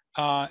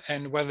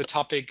 and whether the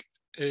topic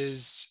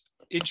is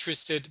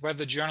interested, whether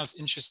the journal is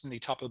interested in the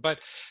topic. But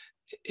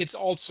it's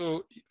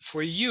also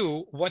for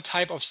you, what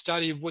type of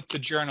study would the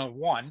journal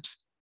want?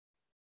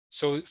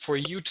 So for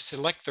you to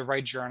select the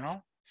right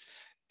journal,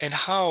 and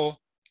how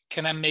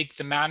can I make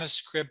the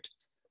manuscript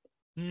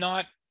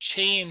not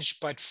change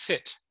but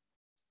fit?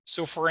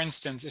 So for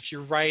instance, if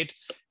you write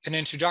an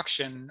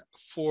introduction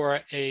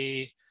for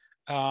a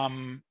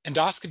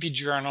endoscopy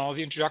journal,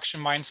 the introduction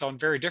might sound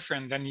very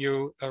different than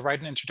you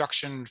write an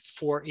introduction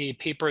for a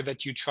paper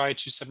that you try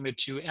to submit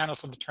to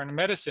Annals of Internal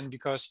Medicine,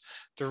 because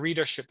the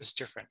readership is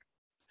different.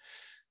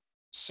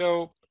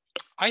 So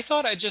I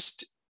thought I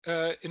just,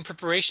 in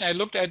preparation, I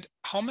looked at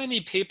how many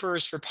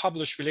papers were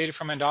published related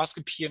from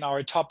endoscopy in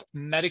our top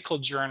medical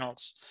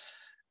journals.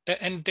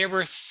 And there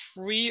were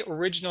 3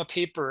 original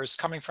papers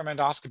coming from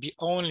endoscopy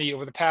only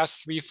over the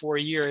past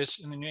 3-4 years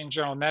in the New England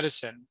Journal of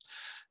Medicine.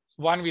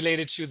 One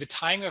related to the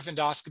timing of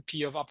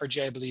endoscopy of upper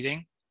GI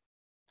bleeding,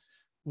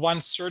 one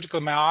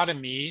surgical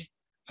myotomy,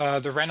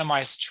 the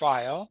randomized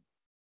trial,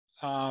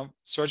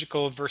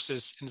 surgical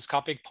versus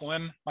endoscopic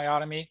poem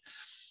myotomy,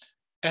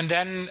 and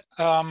then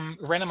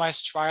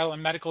randomized trial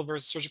and medical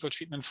versus surgical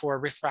treatment for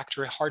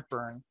refractory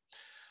heartburn.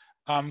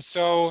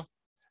 So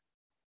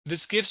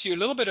this gives you a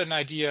little bit of an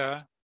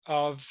idea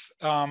of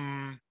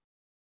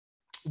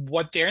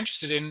what they're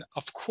interested in.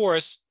 Of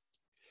course,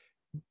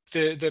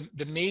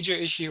 the major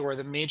issue or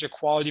the major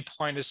quality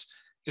point is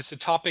the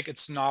topic.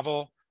 It's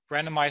novel,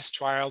 randomized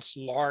trials,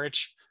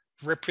 large,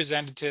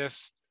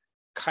 representative,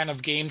 kind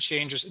of game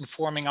changers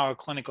informing our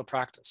clinical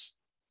practice.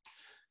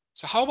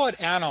 So how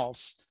about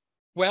Annals?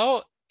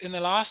 Well, in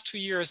the last 2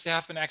 years, there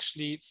have been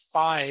actually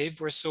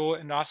 5 or so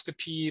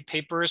endoscopy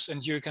papers,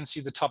 and here you can see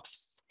the top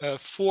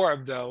 4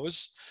 of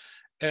those.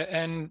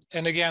 And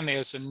again,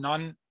 there's a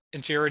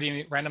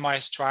non-inferiority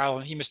randomized trial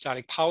on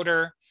hemostatic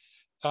powder.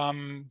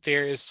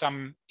 There is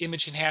some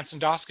image-enhanced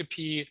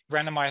endoscopy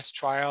randomized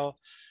trial.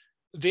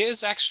 There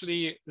is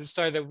actually the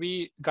study that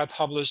we got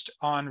published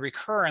on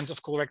recurrence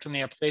of colorectal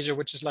neoplasia,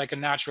 which is like a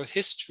natural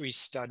history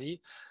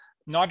study,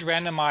 not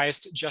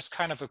randomized, just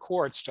kind of a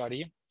cohort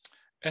study.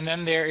 And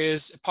then there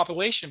is a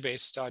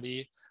population-based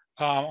study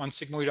on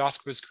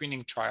sigmoidoscopy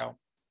screening trial.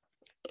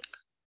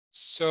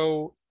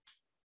 So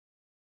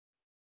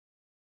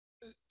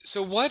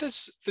what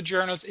is the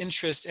journal's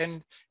interest?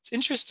 And it's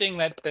interesting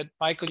that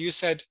Michael, you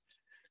said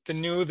the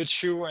new, the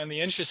true, and the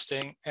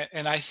interesting.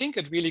 And I think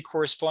it really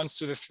corresponds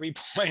to the 3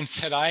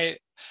 points that I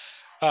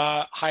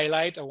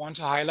want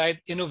to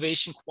highlight: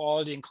 innovation,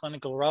 quality, and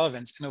clinical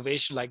relevance.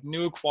 Innovation, like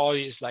new;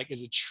 quality is like,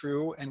 is it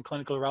true? And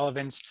clinical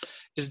relevance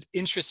is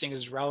interesting,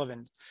 is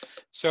relevant.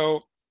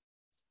 So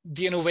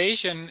the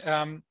innovation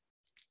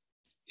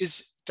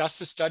does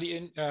the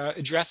study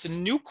address a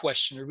new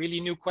question, a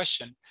really new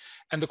question?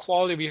 And the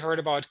quality, we heard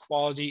about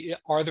quality,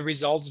 are the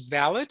results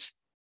valid?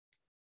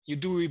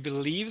 Do we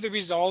believe the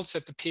results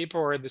that the paper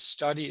or the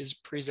study is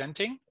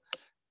presenting?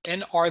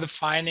 And are the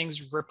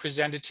findings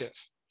representative?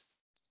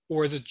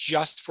 Or is it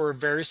just for a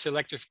very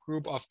selective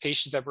group of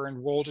patients that were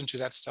enrolled into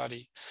that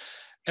study?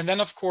 And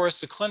then, of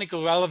course, the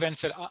clinical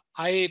relevance that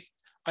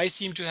I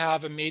seem to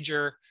have a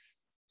major,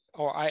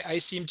 or I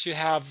seem to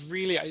have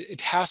really,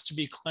 it has to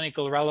be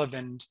clinical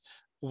relevant,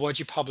 what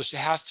you publish. It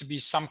has to be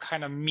some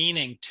kind of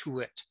meaning to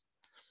it.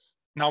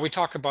 Now we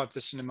talk about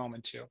this in a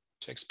moment too,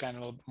 to expand a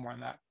little bit more on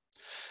that.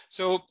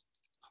 So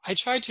I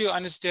try to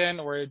understand,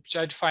 or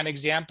try to find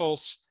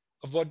examples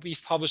of what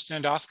we've published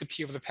in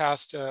endoscopy over the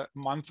past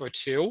month or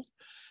 2.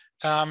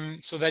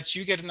 So that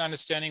you get an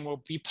understanding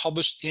what we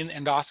published in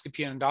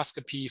endoscopy and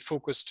endoscopy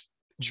focused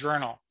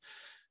journal.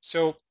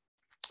 So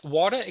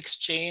water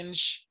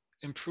exchange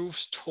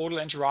improves total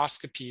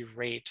enteroscopy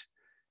rate.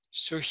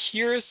 So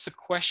here's the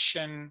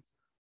question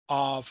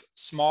of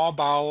small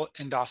bowel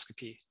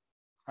endoscopy,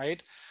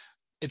 right?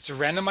 It's a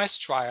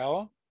randomized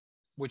trial,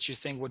 which you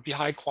think would be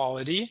high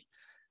quality.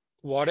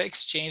 Water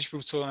exchange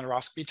improves total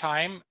enteroscopy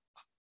time.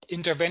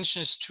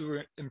 Interventions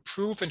to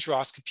improve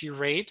enteroscopy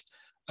rate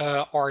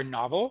are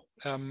novel.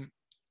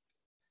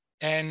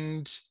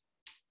 And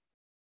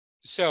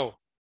so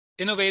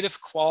innovative,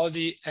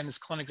 quality, and is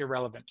clinically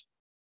relevant,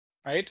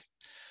 right?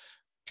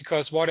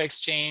 because water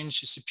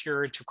exchange is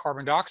superior to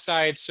carbon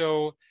dioxide.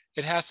 So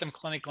it has some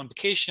clinical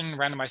implication,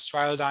 randomized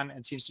trial done,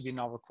 and seems to be a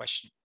novel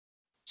question.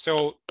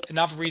 So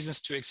enough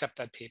reasons to accept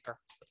that paper.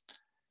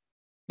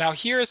 Now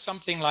here is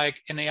something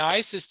like an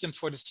AI system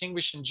for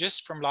distinguishing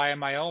GIST from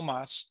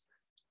leiomyomas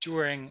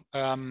during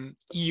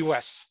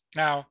EUS.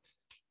 Now,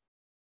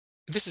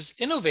 this is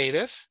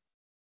innovative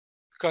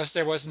because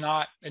there was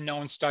not a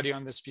known study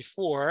on this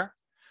before.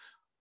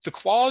 The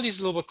quality is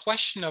a little bit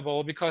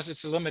questionable because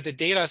it's a limited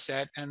data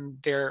set, and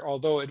there,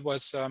 although it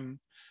was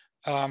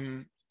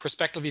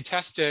prospectively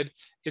tested,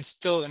 it's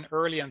still an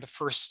early and the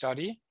first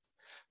study.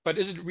 But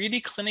is it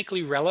really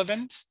clinically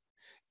relevant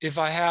if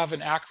I have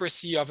an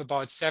accuracy of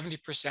about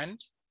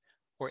 70%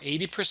 or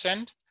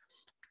 80%?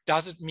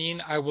 Does it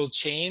mean I will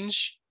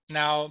change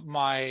now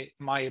my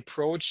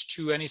approach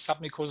to any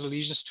submucosal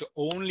lesions to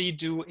only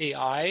do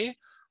AI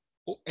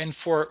and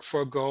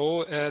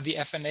forego the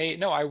FNA?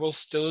 No, I will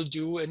still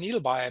do a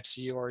needle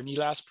biopsy or a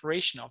needle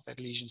aspiration of that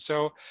lesion.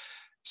 So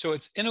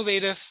it's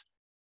innovative,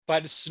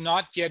 but it's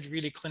not yet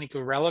really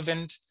clinically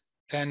relevant,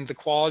 and the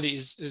quality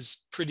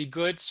is pretty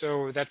good.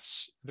 So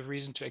that's the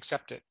reason to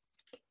accept it.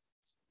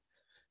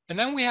 And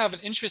then we have an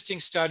interesting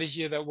study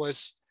here that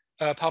was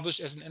published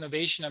as an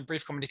innovation and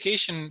brief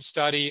communication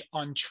study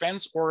on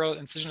transoral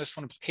incisionless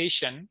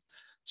fundoplication.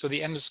 So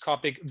the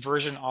endoscopic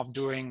version of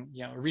doing,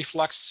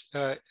 reflux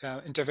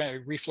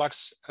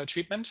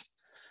treatment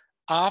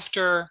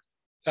after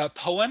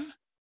POEM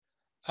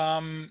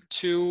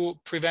to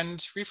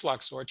prevent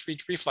reflux or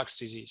treat reflux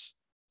disease.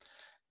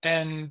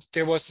 And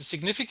there was a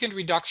significant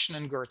reduction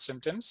in GERD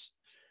symptoms.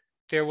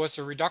 There was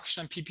a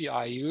reduction in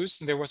PPI use,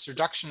 and there was a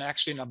reduction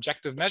actually in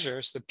objective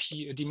measures, the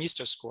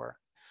D-Meester score.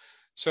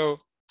 So,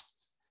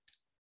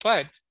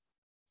 but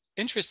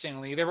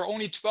interestingly, there were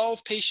only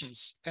 12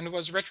 patients, and it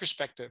was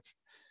retrospective.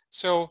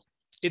 So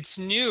it's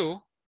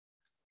new,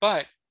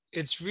 but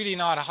it's really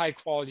not a high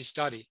quality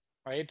study,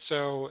 right?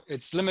 So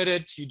it's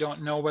limited. You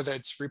don't know whether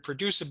it's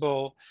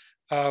reproducible,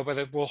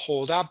 whether it will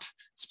hold up.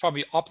 It's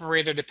probably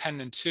operator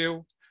dependent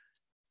too.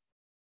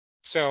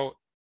 So,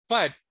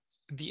 but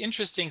the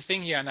interesting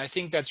thing here, and I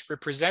think that's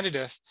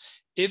representative,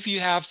 if you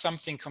have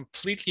something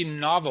completely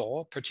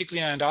novel,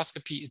 particularly in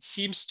endoscopy, it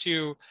seems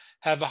to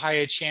have a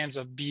higher chance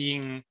of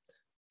being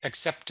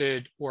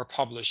accepted or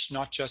published,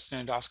 not just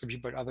in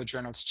endoscopy, but other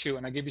journals too.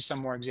 And I'll give you some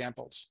more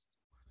examples.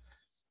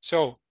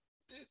 So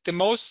the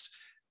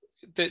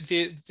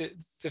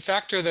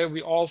factor that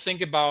we all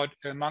think about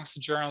amongst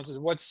the journals is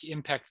what's the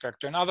impact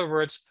factor? In other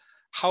words,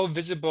 how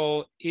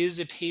visible is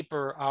a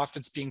paper after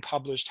it's being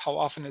published? How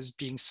often is it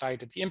being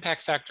cited? The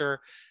impact factor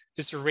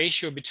is a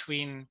ratio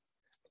between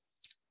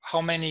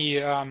how many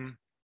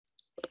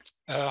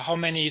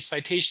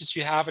citations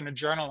you have in a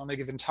journal on a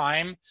given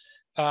time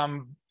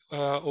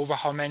over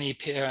how many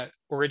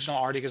original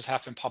articles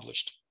have been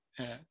published,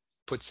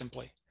 put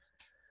simply.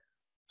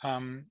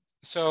 And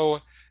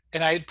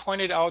I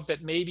pointed out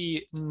that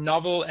maybe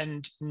novel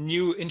and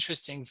new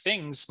interesting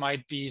things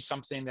might be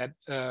something that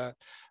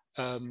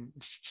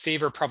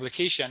favor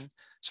publication.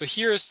 So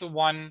here is the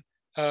one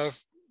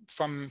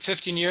from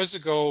 15 years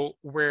ago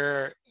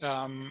where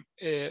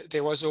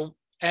there was a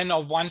N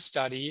of 1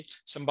 study.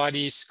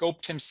 Somebody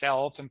scoped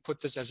himself and put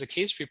this as a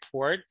case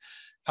report.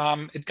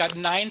 It got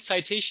 9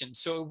 citations,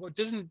 so it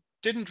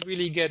didn't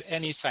really get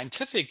any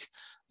scientific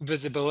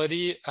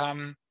visibility,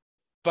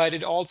 but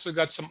it also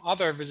got some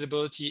other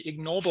visibility. Ig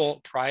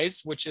Nobel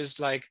Prize, which is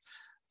like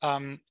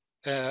a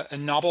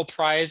Nobel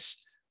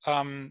Prize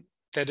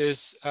that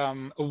is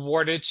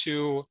awarded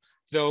to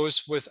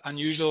those with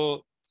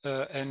unusual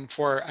and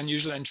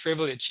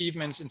trivial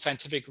achievements in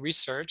scientific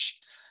research,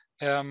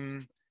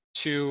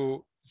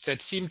 that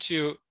seem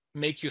to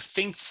make you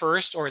think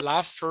first or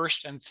laugh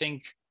first and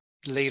think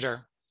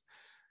later.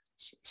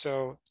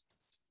 So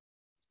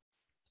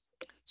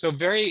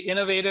very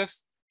innovative,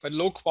 but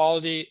low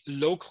quality,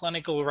 low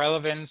clinical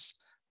relevance,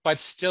 but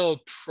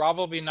still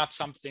probably not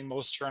something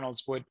most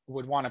journals would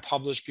want to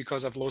publish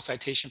because of low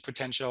citation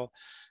potential,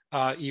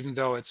 even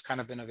though it's kind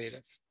of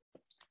innovative.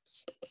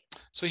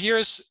 So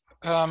here's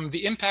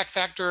the impact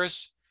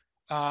factors.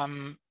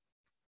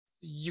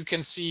 You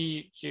can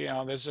see,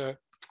 there's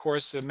of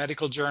course, the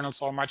medical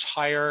journals are much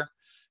higher.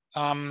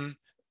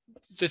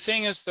 The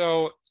thing is,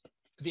 though,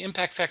 the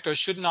impact factor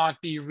should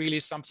not be really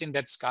something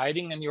that's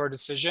guiding in your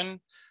decision.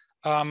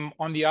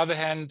 On the other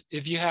hand,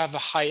 if you have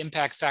a high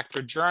impact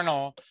factor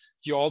journal,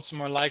 you're also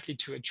more likely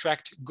to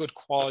attract good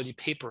quality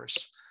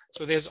papers.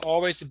 So there's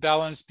always a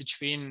balance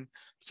between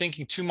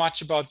thinking too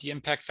much about the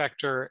impact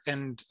factor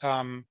and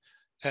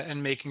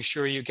making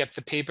sure you get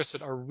the papers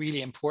that are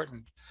really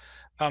important.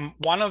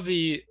 One of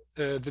the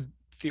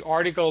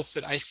articles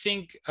that I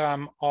think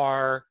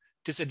are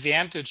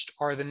disadvantaged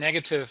are the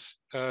negative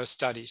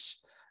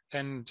studies.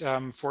 And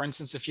for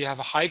instance, if you have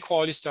a high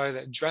quality study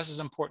that addresses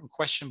an important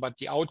question, but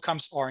the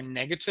outcomes are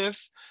negative,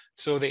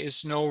 so there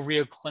is no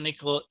real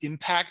clinical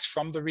impact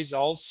from the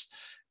results,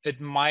 it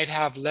might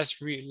have less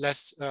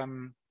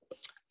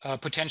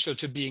potential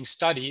to being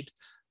studied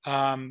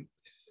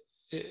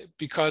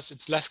because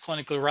it's less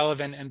clinically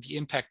relevant and the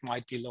impact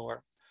might be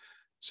lower.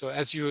 So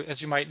as you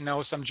might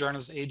know, some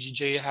journals,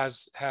 ESGE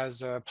has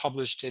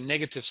published a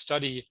negative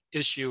study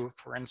issue,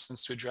 for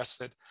instance, to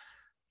address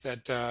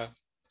that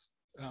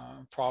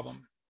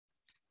problem.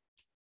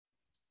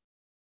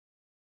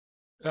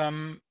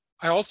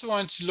 I also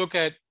want to look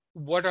at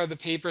what are the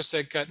papers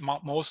that get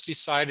mostly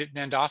cited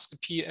in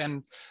endoscopy,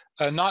 and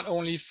not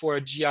only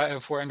for GI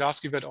for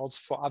endoscopy, but also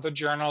for other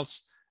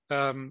journals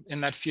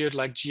in that field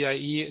like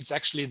GIE. It's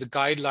actually the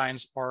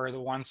guidelines are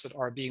the ones that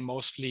are being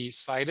mostly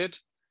cited.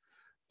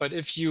 But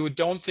if you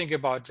don't think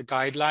about the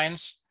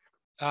guidelines,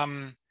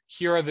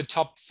 here are the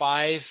top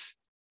 5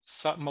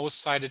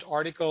 most cited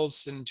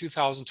articles in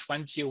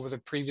 2020 over the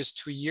previous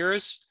 2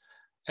 years.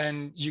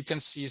 And you can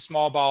see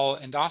small bowel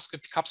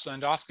endoscopy, capsular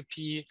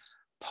endoscopy,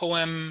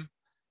 POEM,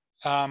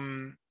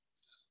 pylori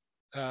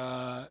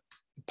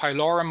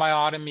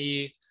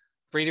myotomy,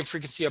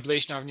 radiofrequency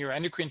ablation of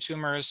neuroendocrine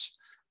tumors,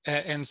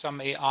 and some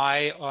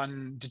AI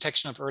on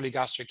detection of early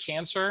gastric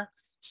cancer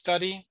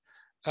study.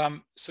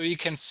 So you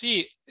can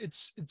see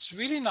it's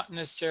really not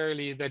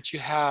necessarily that you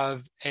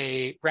have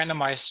a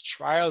randomized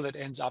trial that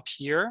ends up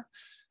here,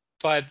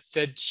 but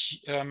that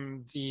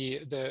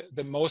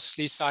the most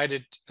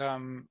cited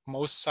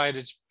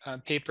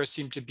papers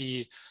seem to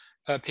be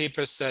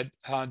papers that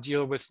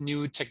deal with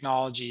new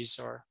technologies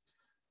or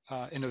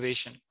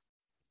innovation.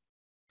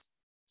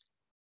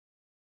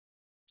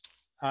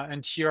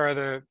 And here are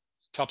the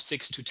top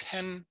 6 to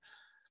 10.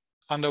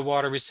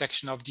 Underwater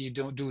resection of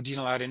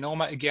duodenal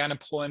adenoma, again, a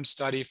POEM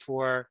study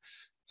for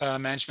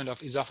management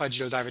of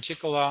esophageal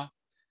diverticula,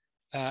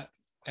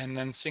 and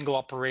then single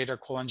operator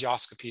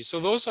cholangioscopy. So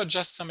those are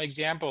just some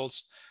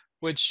examples,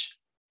 which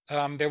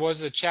there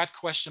was a chat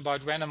question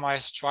about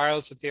randomized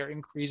trials that they're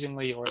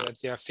increasingly, or that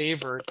they're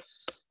favored.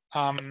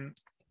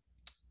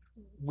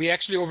 We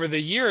actually, over the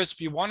years,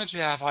 we wanted to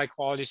have high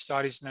quality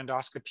studies in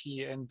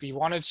endoscopy, and we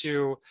wanted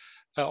to,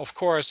 of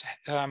course,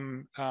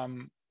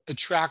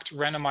 attract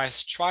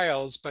randomized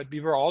trials, but we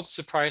were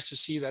also surprised to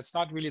see that's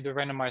not really the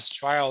randomized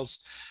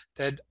trials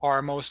that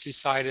are mostly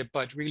cited,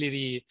 but really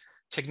the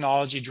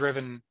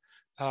technology-driven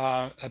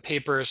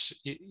papers,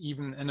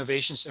 even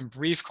innovations and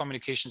brief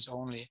communications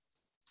only.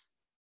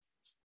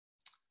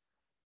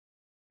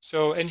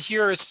 So, and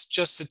here is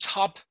just the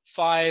top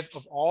 5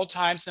 of all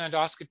times in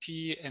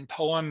endoscopy, and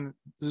POEM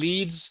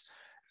leads.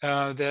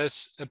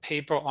 There's a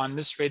paper on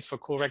missed rates for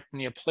colorectal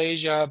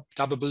neoplasia,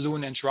 double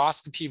balloon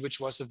enteroscopy, which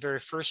was the very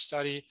first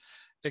study.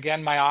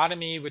 Again,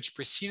 myotomy, which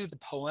preceded the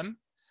POEM,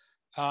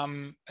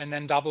 and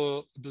then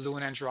double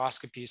balloon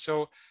enteroscopy.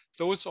 So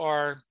those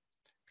are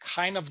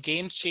kind of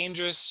game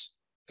changers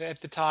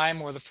at the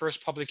time, or the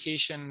first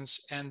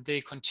publications, and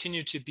they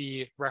continue to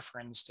be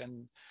referenced,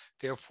 and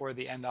therefore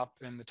they end up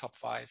in the top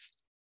 5.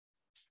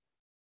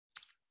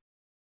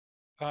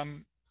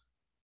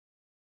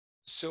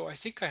 So I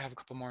think I have a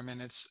couple more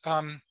minutes.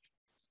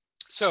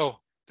 So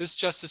this is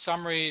just a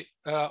summary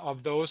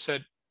of those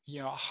that,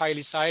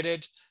 highly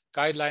cited,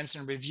 guidelines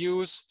and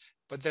reviews,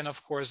 but then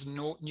of course,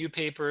 new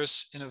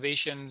papers,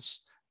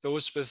 innovations,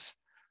 those with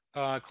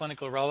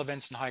clinical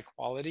relevance and high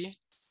quality.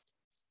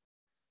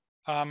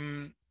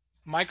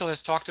 Michael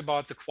has talked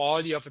about the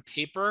quality of a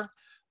paper.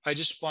 I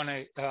just want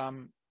to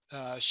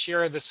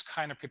share this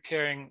kind of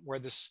preparing, where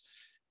this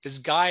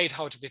guide,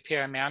 How to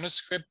Prepare a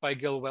Manuscript by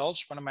Gil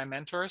Welch, one of my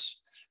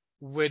mentors,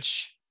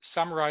 which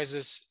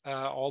summarizes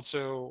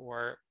also,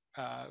 or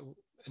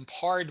in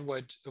part,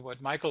 what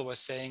Michael was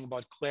saying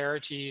about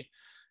clarity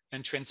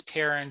and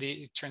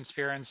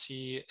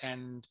transparency,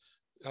 and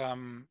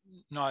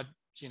not,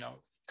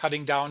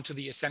 cutting down to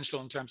the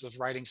essential in terms of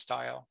writing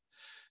style.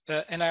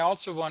 And I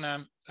also want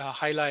to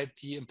highlight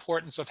the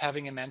importance of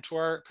having a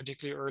mentor,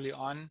 particularly early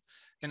on,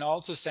 and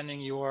also sending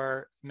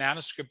your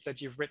manuscript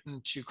that you've written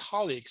to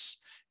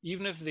colleagues,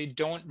 even if they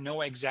don't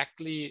know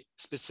exactly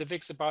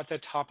specifics about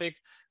that topic,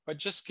 but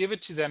just give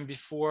it to them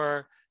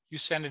before you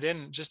send it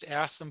in. Just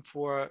ask them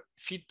for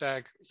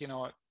feedback.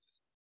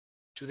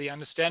 Do they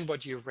understand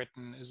what you've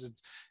written? Is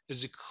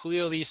it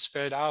clearly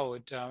spelled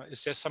out?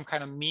 Is there some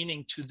kind of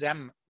meaning to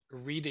them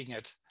reading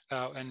it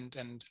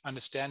and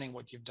understanding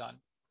what you've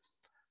done?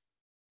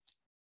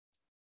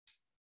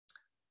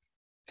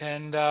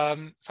 And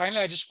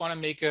finally, I just want to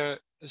make a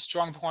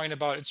strong point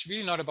about, it's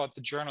really not about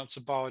the journal, it's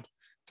about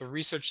the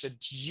research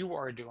that you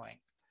are doing.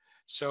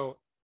 So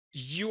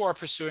you are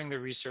pursuing the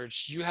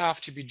research, you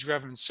have to be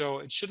driven. So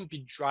it shouldn't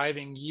be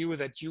driving you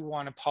that you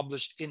want to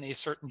publish in a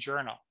certain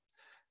journal.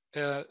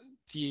 The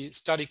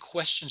study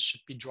questions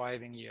should be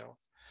driving you.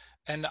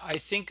 And I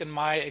think in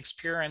my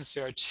experience,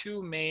 there are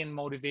 2 main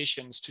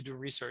motivations to do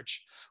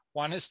research.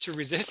 One is to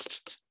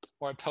resist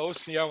or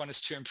oppose, the other one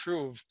is to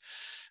improve.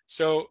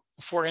 So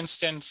for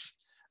instance,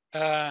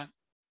 I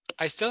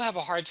still have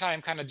a hard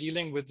time kind of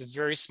dealing with the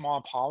very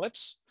small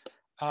polyps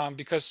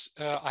because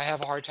I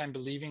have a hard time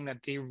believing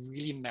that they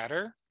really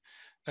matter.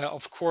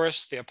 Of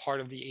course, they're part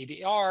of the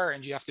ADR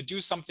and you have to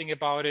do something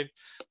about it,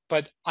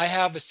 but I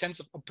have a sense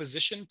of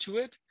opposition to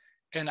it.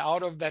 And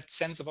out of that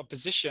sense of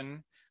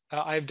opposition,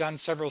 I've done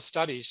several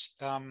studies,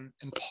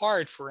 in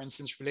part, for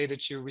instance, related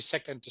to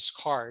resect and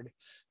discard,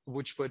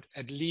 which would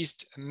at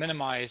least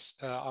minimize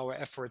our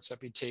efforts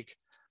that we take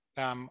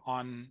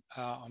on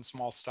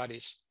small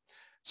studies.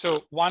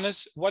 So one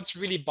is, what's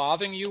really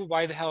bothering you?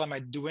 Why the hell am I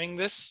doing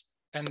this?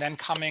 And then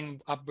coming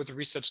up with a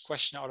research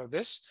question out of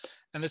this.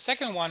 And the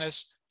second one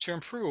is to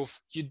improve.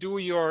 You do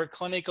your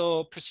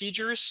clinical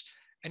procedures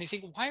and you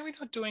think, why are we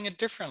not doing it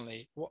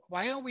differently?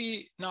 Why are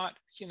we not,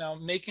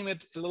 making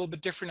it a little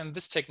bit different in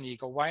this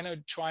technique, or why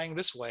not trying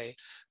this way?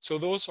 So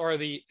those are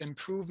the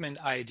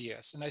improvement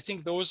ideas. And I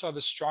think those are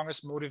the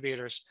strongest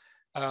motivators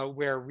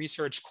where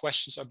research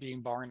questions are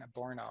being born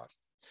out.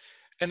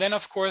 And then,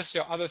 of course,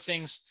 there are other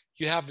things.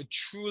 You have a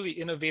truly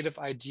innovative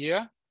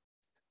idea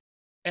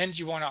and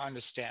you want to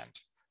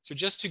understand. So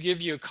just to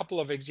give you a couple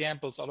of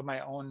examples out of my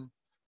own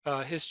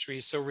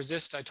history. So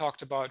resist, I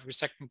talked about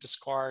resect and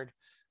discard.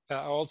 I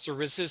also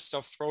resist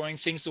of throwing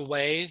things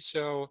away.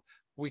 So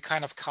we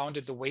kind of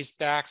counted the waste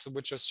bags,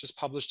 which was just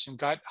published in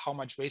Gut, how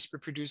much waste we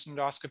produce in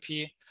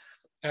endoscopy.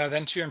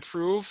 Then to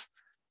improve,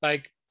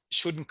 like,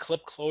 shouldn't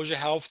clip closure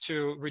help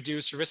to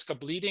reduce risk of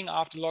bleeding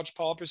after large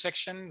polyp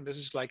resection? This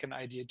is like an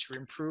idea to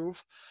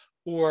improve.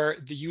 Or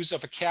the use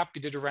of a cap.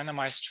 We did a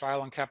randomized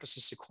trial on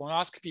cap-assisted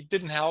colonoscopy.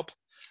 Didn't help,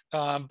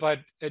 but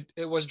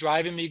it was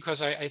driving me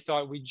because I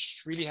thought we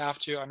really have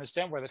to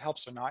understand whether it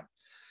helps or not.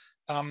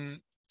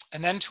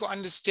 And then to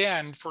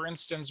understand, for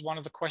instance, one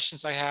of the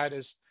questions I had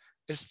is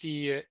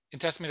the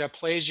intestinal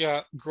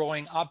metaplasia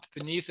growing up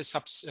beneath the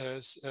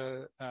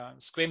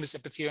squamous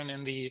epithelium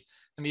in the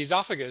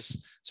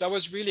esophagus? So I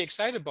was really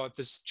excited about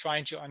this,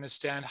 trying to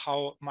understand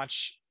how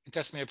much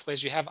intestinal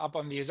metaplasia you have up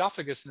on the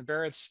esophagus in the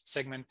Barrett's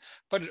segment,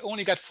 but it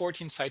only got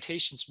 14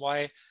 citations.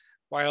 Why?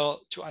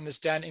 While to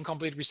understand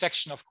incomplete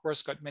resection, of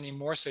course, got many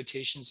more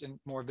citations and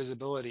more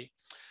visibility.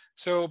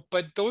 So,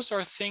 but those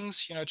are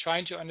things,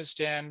 trying to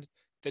understand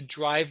that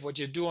drive what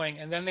you're doing.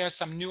 And then there are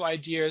some new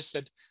ideas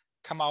that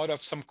come out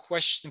of some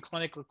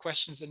clinical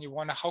questions, and you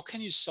wonder, how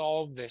can you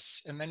solve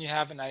this? And then you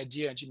have an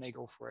idea and you may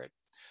go for it.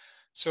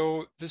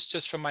 So this is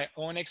just from my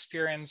own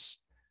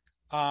experience.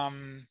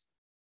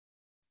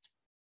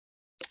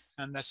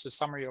 And that's the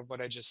summary of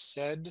what I just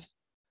said.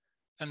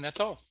 And that's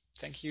all.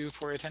 Thank you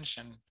for your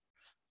attention.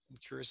 I'm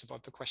curious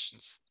about the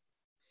questions.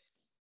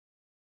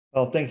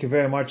 Well, thank you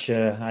very much,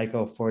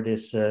 Heiko, for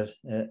this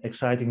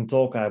exciting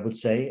talk, I would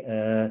say.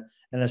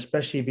 And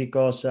especially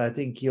because I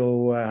think you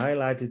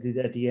highlighted it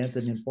at the end,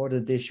 an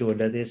important issue, and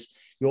that is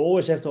you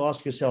always have to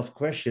ask yourself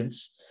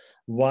questions.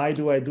 Why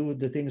do I do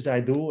the things I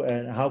do,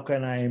 and how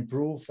can I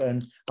improve,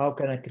 and how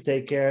can I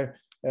take care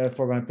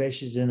for my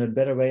patients in a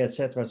better way,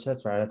 etc.,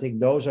 etc. I think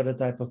those are the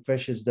type of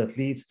questions that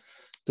lead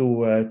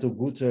to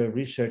good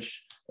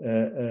research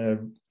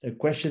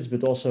questions,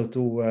 but also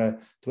to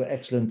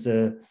excellent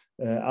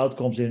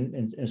outcomes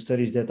in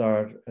studies that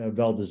are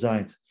well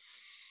designed.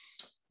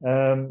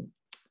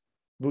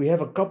 We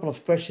have a couple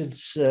of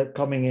questions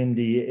coming in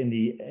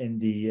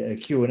the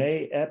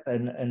Q&A app,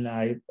 and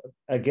I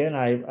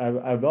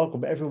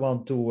welcome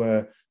everyone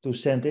to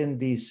send in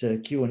these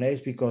Q&As,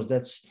 because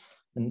that's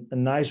a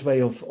nice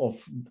way of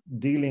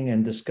dealing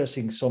and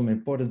discussing some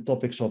important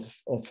topics of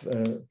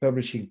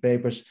publishing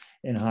papers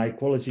in high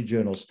quality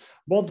journals.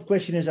 One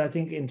question is, I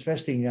think,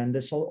 interesting, and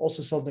that's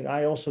also something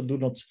I also do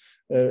not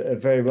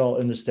very well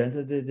understand.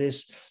 It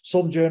is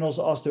some journals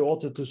ask the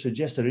author to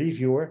suggest a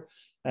reviewer,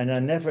 and I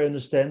never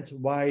understand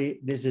why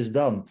this is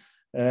done.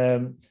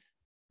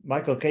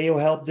 Michael, can you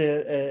help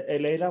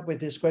Elena with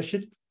this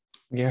question?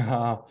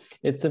 Yeah,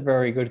 it's a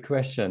very good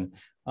question.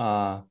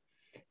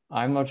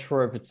 I'm not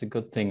sure if it's a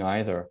good thing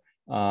either.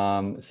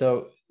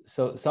 So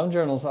some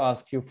journals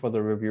ask you for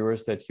the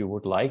reviewers that you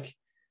would like.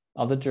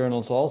 Other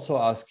journals also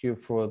ask you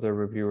for the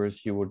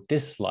reviewers you would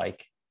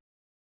dislike.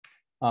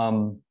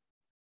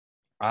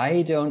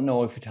 I don't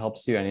know if it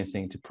helps you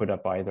anything to put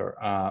up either.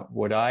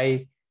 What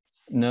I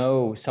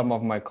know some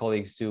of my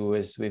colleagues do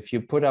is, if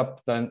you put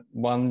up the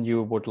one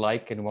you would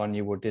like and one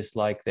you would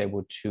dislike, they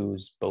would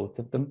choose both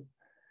of them.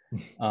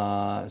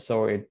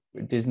 So it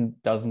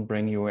doesn't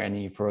bring you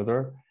any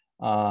further.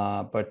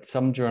 But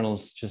some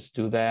journals just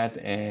do that,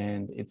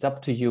 and it's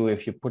up to you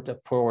if you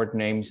put forward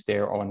names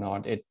there or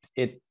not.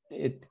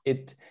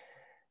 It's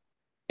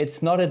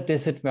not a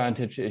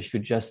disadvantage if you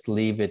just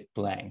leave it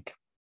blank.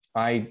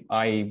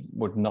 I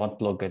would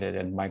not look at it,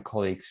 and my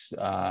colleagues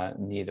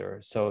neither.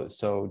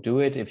 So do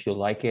it if you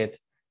like it,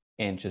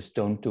 and just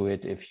don't do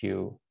it if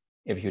you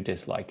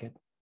dislike it.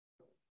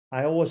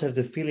 I always have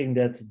the feeling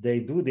that they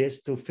do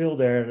this to fill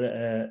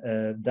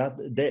their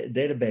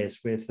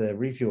database with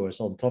reviewers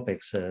on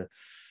topics,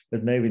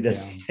 but maybe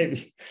that's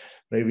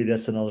maybe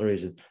that's another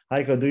reason.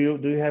 Heiko, do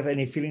you have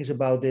any feelings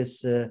about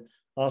this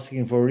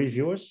asking for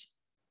reviewers?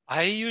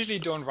 I usually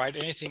don't write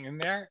anything in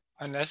there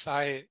unless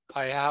I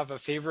have a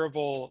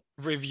favorable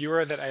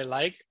reviewer that I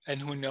like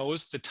and who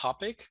knows the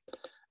topic.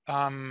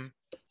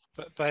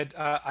 But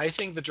I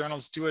think the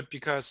journals do it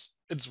because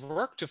it's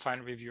work to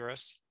find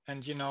reviewers.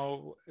 And,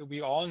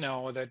 we all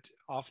know that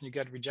often you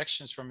get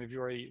rejections from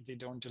reviewers, they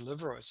don't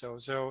deliver.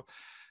 So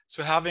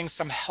having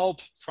some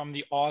help from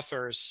the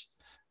authors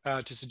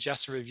to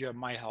suggest a review, it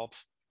might help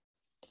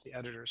the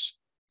editors.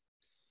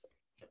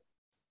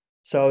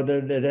 So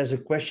there's a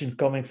question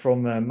coming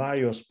from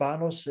Mario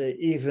Spanos.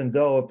 Even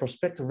though a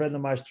prospective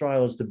randomized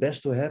trial is the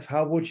best to have,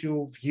 how would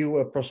you view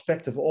a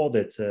prospective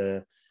audit,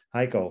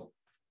 Heiko?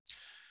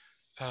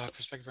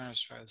 Prospective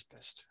randomized trial is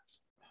best.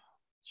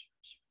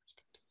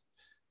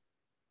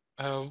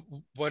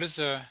 What is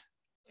a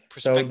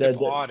prospective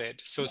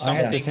audit? So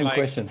something I had the same like,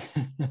 question.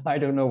 I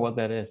don't know what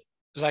that is.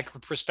 Like a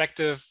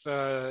prospective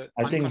I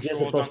think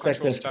just a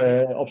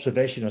prospective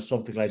observation or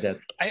something like that.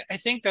 I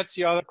think that's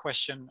the other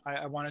question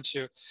I wanted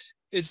to.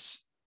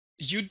 It's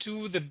you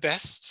do the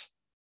best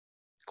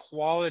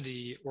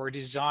quality or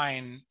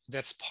design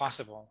that's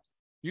possible.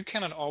 You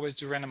cannot always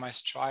do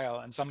randomized trial,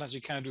 and sometimes you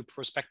cannot do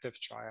prospective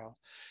trial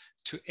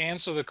to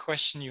answer the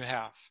question you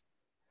have.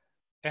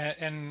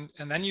 And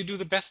then you do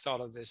the best out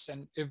of this.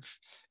 And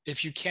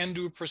if you can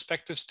do a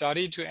prospective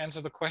study to answer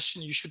the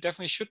question, you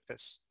definitely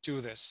do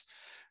this.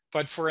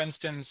 But for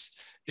instance,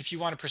 if you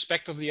want to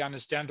prospectively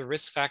understand the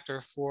risk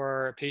factor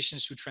for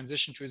patients who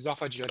transition to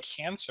esophageal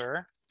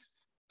cancer,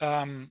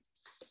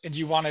 and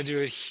you want to do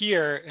it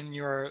here in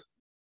your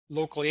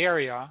local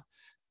area,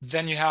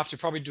 then you have to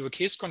probably do a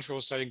case control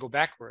study and go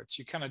backwards.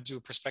 You cannot do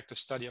a prospective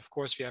study. Of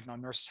course, we have now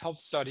nurse health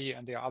study,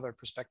 and there are other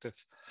prospective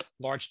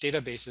large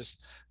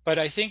databases. But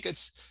I think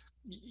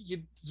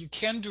you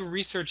can do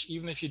research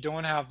even if you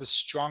don't have the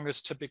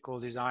strongest typical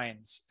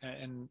designs,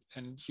 and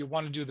you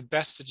want to do the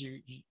best that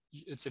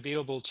it's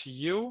available to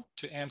you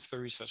to answer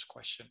the research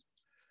question.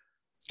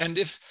 And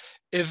if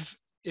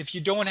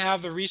you don't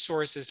have the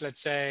resources,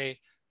 let's say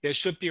there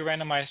should be a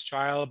randomized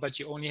trial, but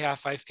you only have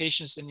 5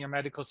 patients in your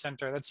medical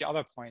center, that's the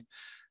other point.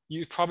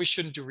 You probably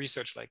shouldn't do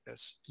research like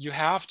this. You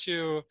have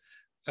to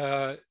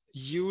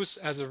use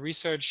as a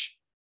research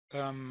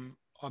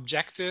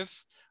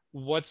objective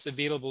what's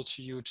available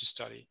to you to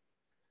study.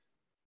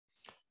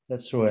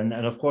 That's true, and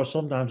of course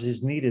sometimes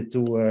it's needed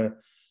to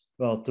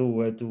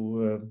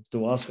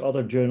ask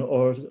other journal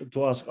or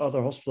to ask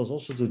other hospitals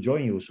also to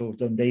join you. So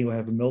then you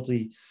have a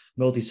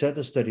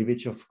multi-center study,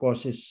 which of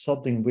course is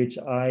something which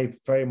I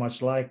very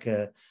much like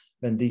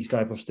when these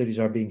type of studies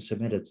are being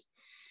submitted.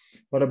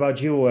 What about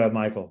you,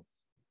 Michael?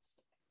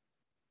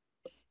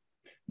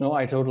 No,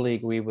 I totally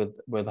agree with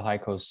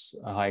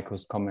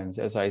Heiko's comments.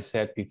 As I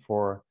said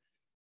before,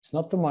 it's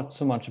not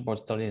so much about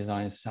study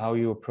design, it's how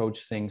you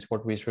approach things,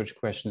 what research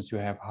questions you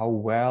have, how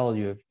well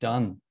you have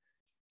done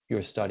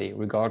your study,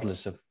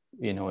 regardless of,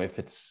 if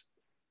it's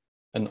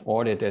an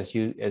audit, as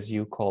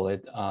you call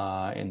it,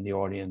 in the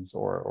audience,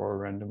 or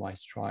a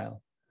randomized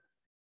trial.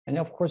 And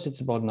of course,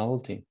 it's about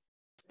novelty.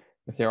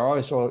 If there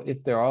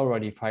are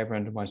already 5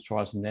 randomized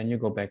trials and then you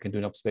go back and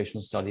do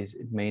observational studies,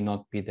 it may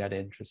not be that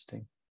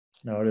interesting.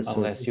 No,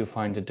 unless you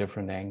find a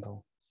different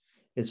angle.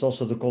 It's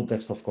also the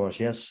context, of course,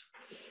 yes.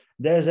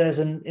 There's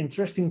an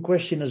interesting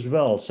question as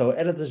well. So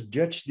editors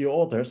judge the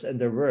authors and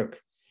their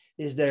work.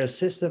 Is there a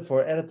system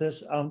for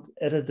editors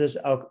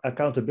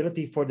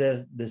accountability for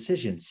their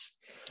decisions?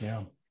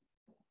 Yeah.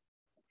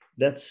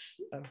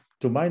 That's,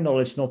 to my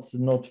knowledge,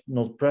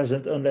 not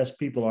present unless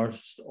people are,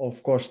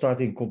 of course,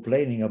 starting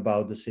complaining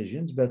about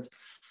decisions. But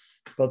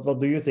what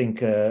do you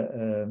think,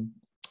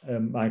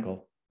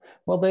 Michael?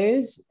 Well, there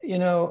is,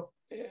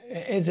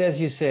 it's as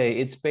you say,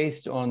 it's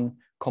based on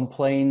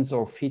complaints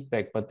or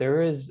feedback, but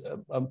there is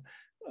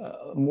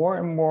more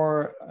and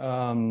more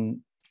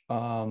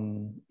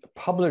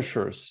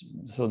publishers.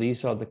 So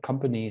these are the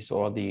companies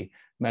or the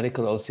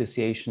medical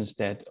associations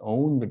that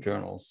own the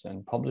journals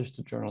and publish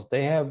the journals.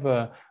 They have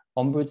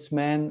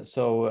ombudsmen,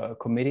 so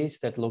committees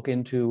that look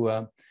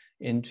into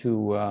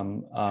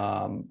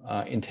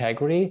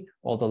integrity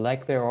or the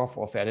lack thereof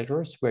of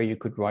editors, where you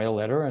could write a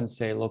letter and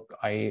say, look,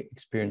 I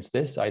experienced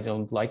this, I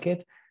don't like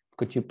it.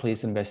 Could you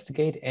please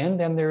investigate? And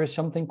then there is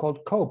something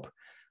called COPE,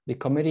 the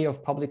Committee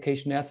of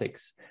Publication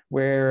Ethics,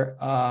 where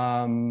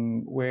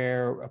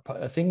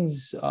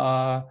things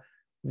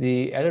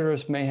the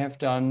editors may have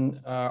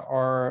done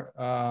are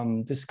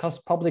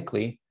discussed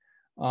publicly,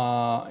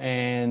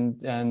 and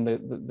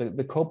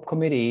the COPE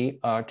committee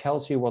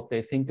tells you what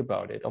they think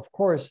about it. Of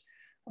course,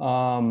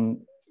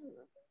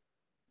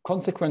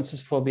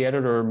 consequences for the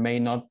editor may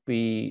not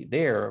be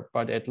there,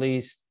 but at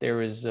least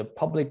there is a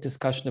public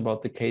discussion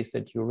about the case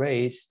that you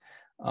raise,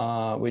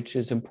 which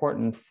is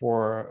important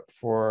for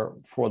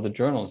the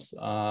journals.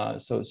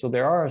 So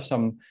there are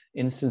some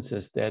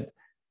instances that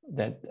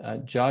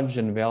judge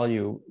and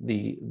value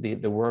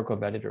the work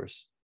of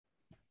editors.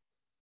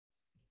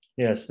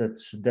 Yes,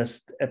 that's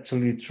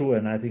absolutely true,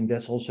 and I think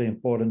that's also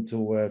important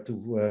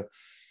to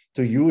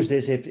use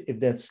this if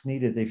that's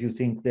needed, if you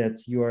think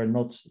that you are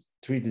not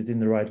treated in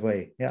the right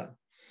way. Yeah.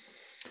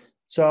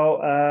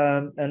 So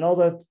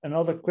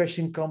another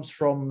question comes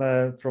from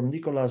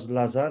Nicolas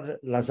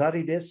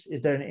Lazaridis.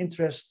 Is there an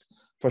interest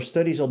for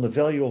studies on the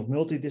value of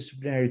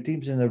multidisciplinary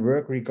teams in their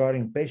work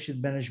regarding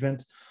patient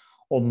management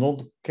on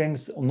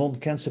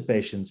non-cancer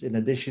patients? In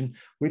addition,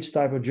 which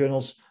type of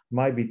journals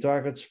might be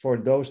targets for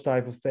those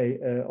type of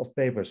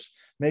papers?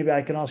 Maybe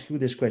I can ask you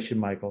this question,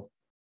 Michael.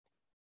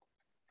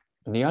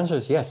 And the answer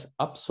is yes,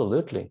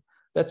 absolutely.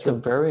 That's a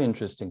very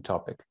interesting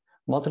topic.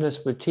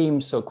 Multidisciplinary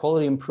teams, so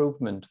quality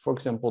improvement, for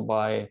example,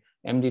 by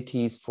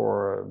MDTs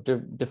for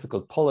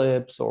difficult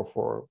polyps or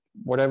for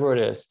whatever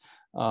it is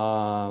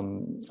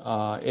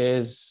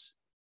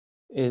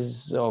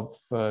of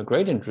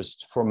great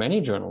interest for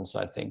many journals,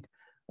 I think.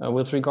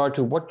 With regard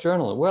to what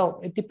journal? Well,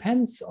 it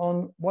depends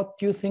on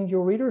what you think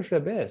your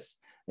readership is.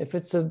 If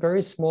it's a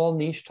very small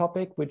niche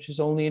topic, which is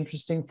only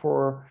interesting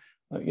for,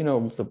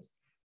 the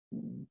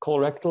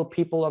colorectal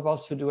people of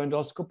us who do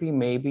endoscopy,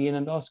 maybe an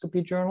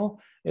endoscopy journal.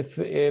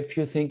 If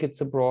you think it's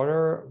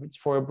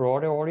for a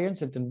broader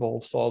audience, it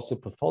involves also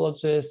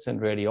pathologists and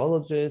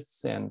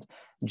radiologists and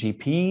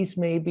GPs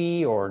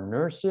maybe, or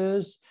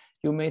nurses.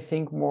 You may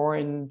think more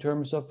in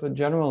terms of a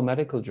general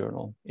medical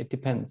journal. It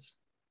depends.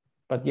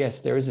 But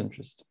yes, there is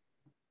interest.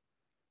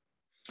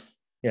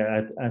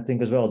 Yeah, I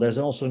think as well. There's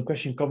also a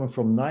question coming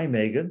from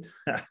Nijmegen.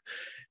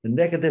 The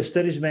negative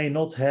studies may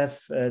not have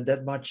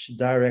that much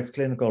direct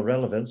clinical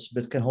relevance,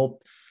 but can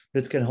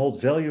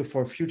hold value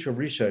for future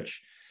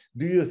research.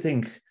 Do you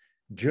think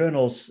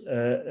journals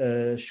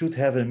should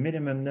have a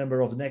minimum number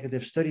of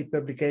negative study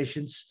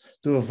publications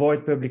to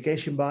avoid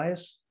publication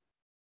bias?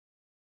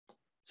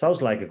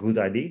 Sounds like a good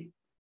idea.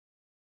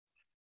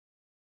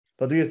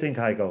 What do you think,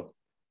 Heiko?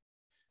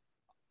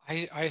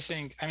 I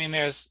think, I mean,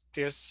 I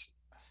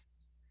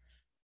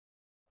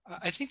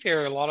think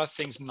there are a lot of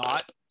things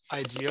not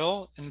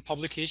ideal in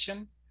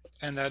publication,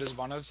 and that is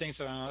one of the things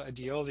that are not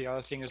ideal. The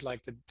other thing is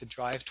like the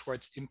drive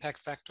towards impact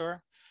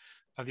factor.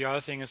 The other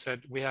thing is that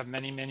we have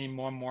many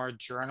more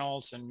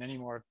journals and many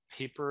more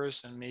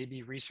papers and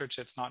maybe research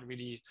that's not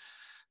really,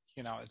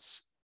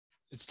 it's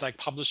like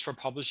published for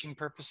publishing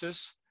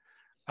purposes.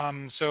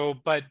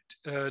 But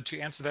to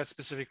answer that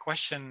specific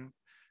question,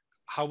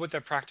 how would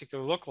that practically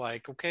look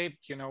like? Okay,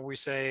 we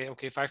say,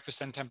 okay,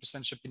 5%,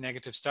 10% should be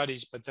negative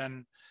studies, but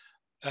then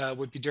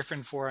would be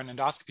different for an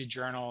endoscopy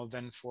journal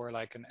than for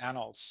like an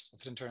annals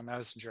of internal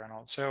medicine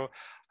journal. So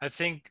I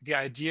think the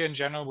idea in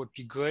general would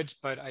be good,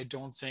 but I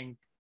don't think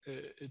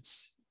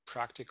it's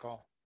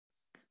practical.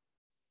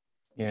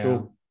 Yeah,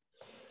 true.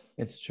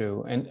 It's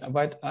true.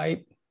 But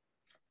I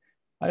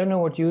don't know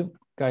what you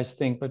guys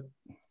think, but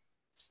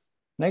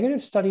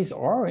negative studies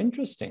are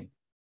interesting.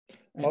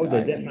 And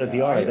they definitely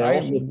are.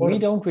 We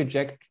don't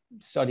reject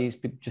studies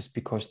just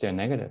because they're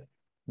negative.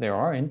 They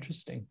are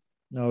interesting.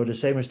 No, the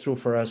same is true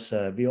for us.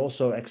 We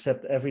also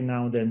accept every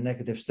now and then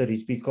negative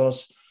studies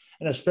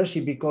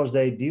especially because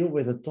they deal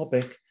with a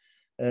topic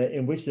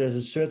in which there's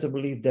a certain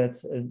belief that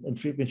a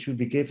treatment should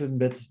be given,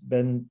 but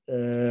when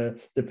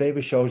the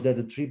paper shows that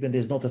the treatment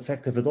is not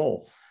effective at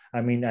all.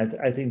 I mean,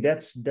 I think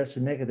that's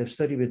a negative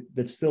study,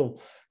 but still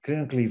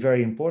clinically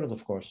very important,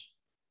 of course.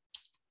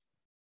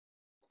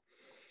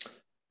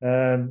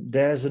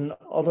 There's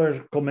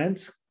another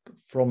comment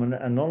from an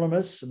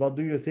anonymous. What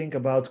do you think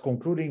about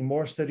concluding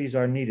more studies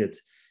are needed?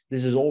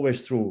 This is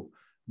always true,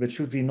 but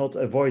should we not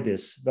avoid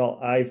this? Well,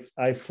 I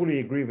fully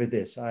agree with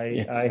this.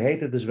 I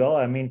hate it as well.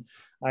 I mean,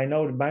 I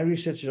know that my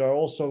researchers are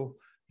also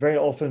very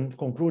often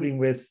concluding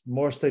with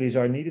more studies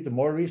are needed,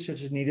 more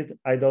research is needed.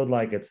 I don't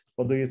like it.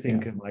 What do you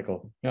think,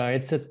 Michael? Yeah,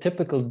 it's a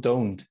typical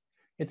don't.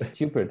 It's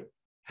stupid.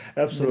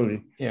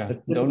 Absolutely.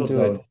 Don't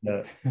do it.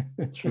 Yeah,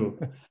 true.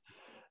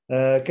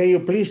 Can you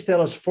please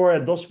tell us 4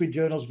 endoscopy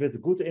journals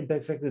with good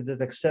impact factor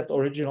that accept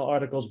original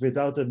articles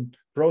without a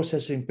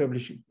processing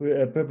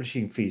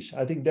publishing fees?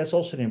 I think that's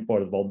also an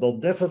important one. Well,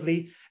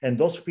 definitely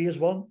endoscopy is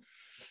one.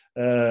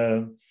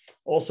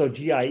 Also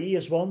GIE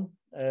is one,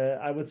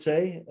 I would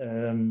say.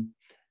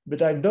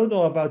 But I don't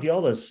know about the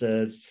others.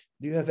 Do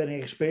you have any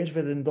experience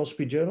with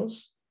endoscopy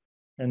journals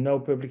and no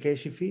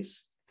publication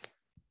fees?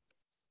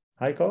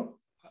 Heiko?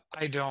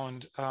 I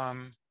don't. I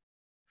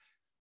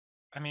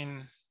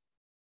mean,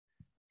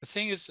 the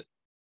thing is,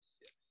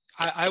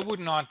 I would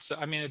not,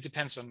 I mean, it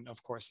depends on,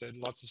 of course,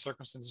 lots of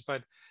circumstances,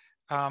 but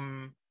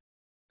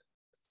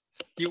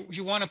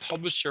you want to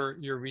publish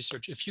your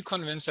research. If you're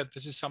convinced that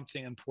this is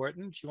something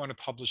important, you want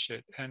to publish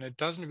it. And it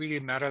doesn't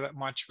really matter that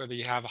much whether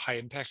you have a high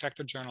impact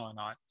factor journal or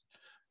not.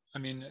 I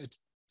mean, of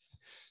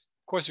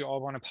course, you all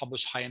want to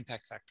publish high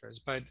impact factors,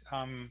 but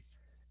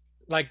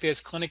like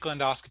there's clinical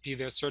endoscopy,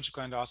 there's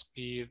surgical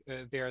endoscopy,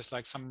 there's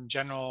like some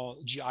general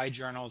GI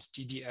journals,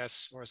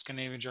 DDS or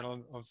Scandinavian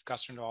Journal of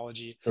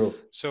Gastroenterology. True.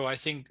 So I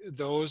think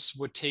those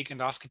would take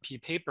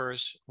endoscopy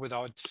papers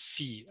without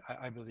fee,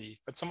 I believe,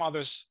 but some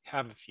others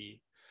have a fee.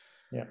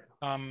 Yeah.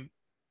 I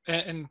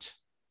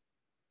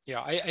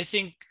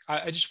think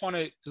I just want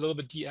to a little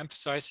bit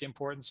de-emphasize the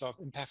importance of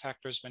impact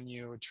factors when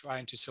you're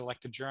trying to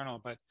select a journal,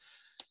 but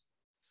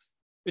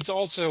it's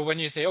also when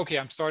you say, okay,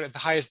 I'm starting at the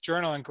highest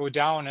journal and go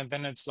down, and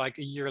then it's like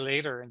a year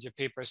later and your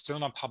paper is still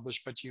not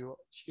published, but you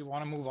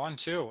want to move on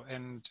too.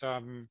 And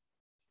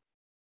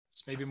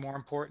it's maybe more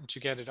important to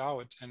get it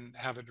out and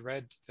have it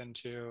read than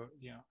to,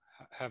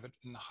 have it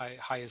in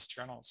highest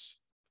journals.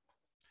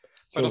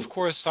 But of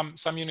course,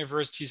 some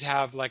universities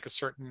have like a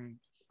certain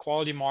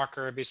quality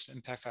marker based on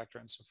impact factor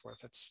and so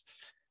forth.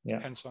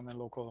 Depends on the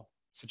local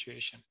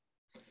situation.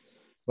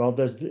 Well,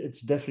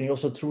 it's definitely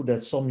also true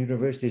that some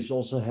universities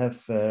also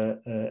have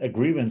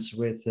agreements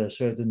with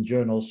certain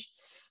journals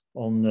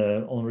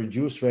on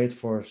reduced rate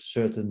for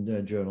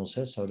certain journals.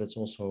 So that's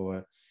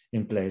also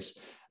in place.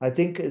 I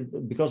think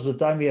because of the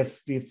time, we have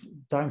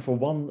time for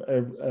one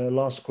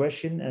last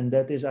question, and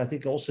that is, I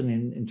think, also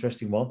an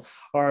interesting one.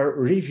 Are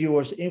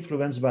reviewers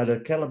influenced by the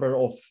caliber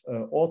of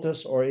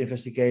authors or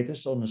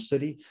investigators on a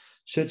study?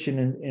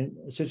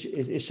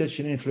 Is such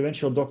an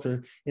influential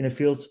doctor in a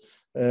field?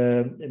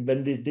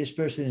 When this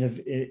person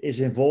is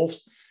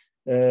involved,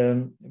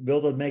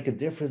 will that make a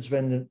difference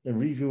when the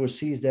reviewer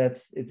sees that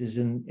it is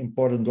an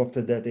important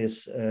doctor that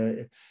is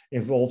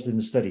involved in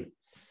the study?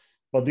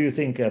 What do you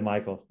think,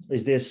 Michael?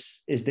 Is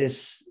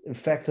this a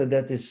factor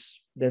that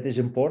is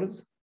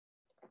important?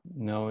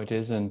 No, it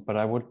isn't. But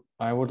I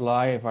would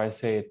lie if I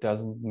say it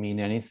doesn't mean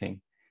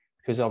anything,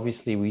 because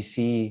obviously we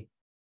see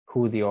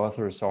who the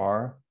authors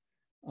are,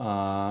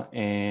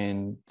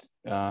 and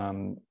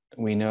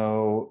we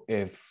know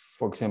if,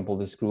 for example,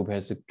 this group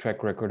has a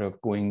track record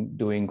of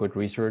doing good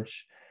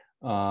research.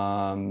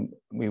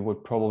 We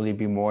would probably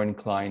be more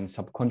inclined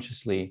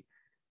subconsciously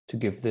to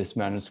give this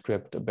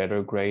manuscript a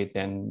better grade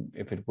than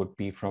if it would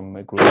be from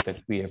a group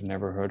that we have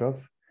never heard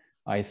of.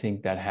 I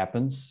think that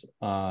happens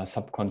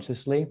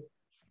subconsciously.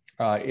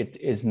 It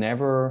is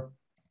never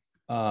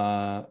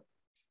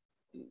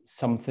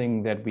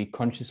something that we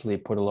consciously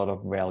put a lot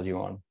of value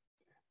on.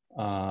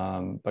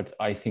 But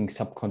I think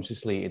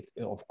subconsciously,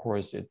 of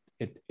course,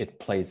 it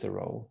plays a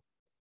role.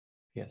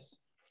 Yes.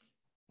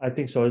 I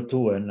think so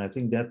too. And I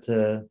think that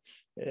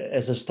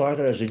as a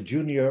starter, as a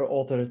junior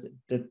author,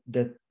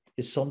 that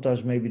is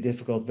sometimes maybe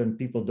difficult when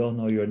people don't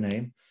know your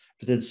name.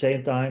 But at the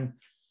same time,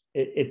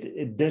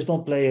 it does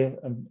not play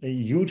a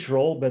huge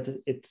role, but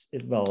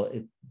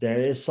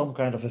there is some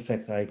kind of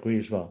effect. I agree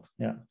as well.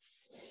 Yeah.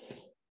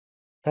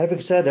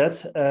 Having said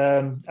that,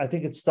 I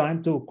think it's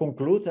time to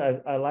conclude.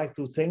 I like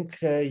to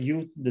thank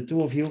you, the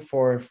two of you,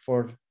 for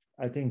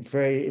I think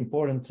very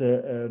important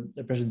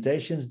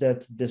presentations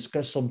that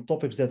discuss some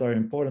topics that are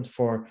important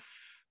for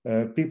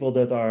people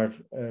that are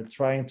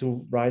trying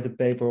to write a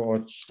paper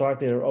or start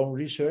their own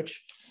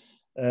research.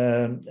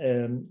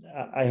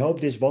 I hope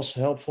this was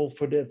helpful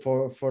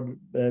for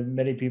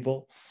many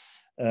people.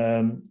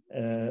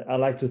 I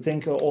like to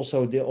thank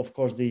also of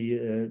course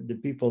the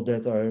people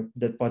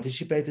that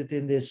participated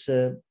in this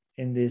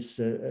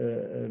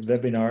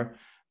webinar,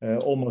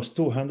 almost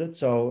 200.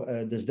 So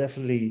there's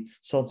definitely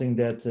something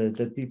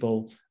that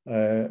people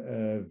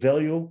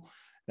value.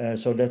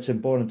 So that's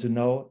important to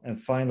know. And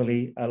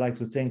finally, I like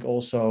to thank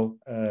also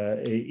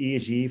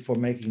ESGE for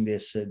making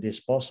this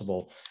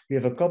possible. We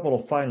have a couple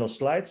of final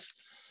slides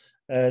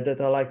that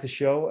I like to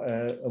show.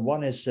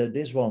 One is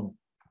this one,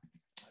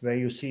 where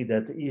you see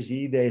that the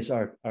ESGE days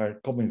are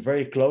coming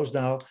very close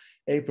now,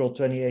 April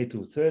 28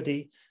 to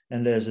 30.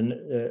 And there's an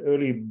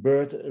early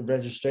bird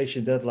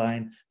registration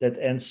deadline that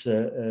ends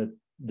the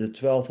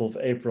 12th of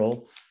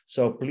April.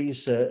 So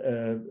please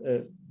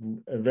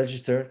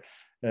register.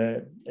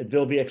 It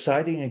will be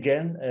exciting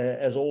again,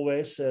 as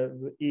always.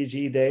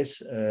 ESGE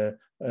days,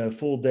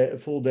 full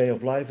day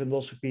of live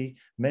endoscopy,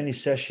 many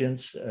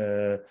sessions,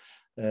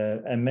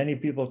 and many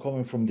people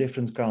coming from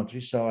different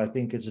countries. So I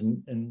think it's a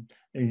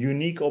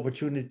unique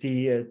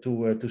opportunity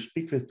to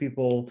speak with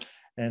people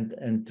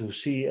and to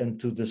see and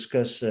to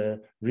discuss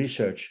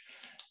research.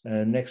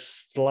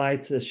 Next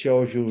slide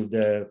shows you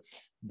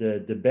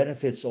the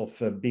benefits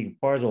of being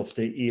part of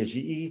the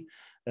ESGE.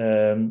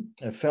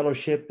 A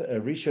fellowship,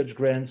 research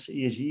grants,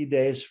 ESGE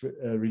days,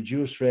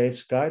 reduced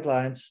rates,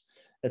 guidelines,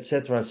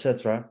 etc.,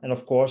 etc., and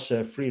of course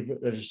free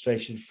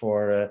registration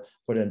for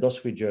the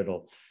endoscopy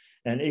journal.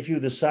 And if you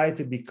decide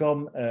to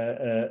become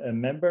a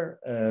member,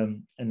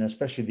 and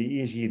especially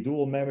the ESGE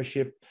dual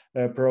membership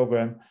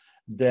program,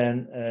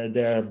 then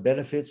there are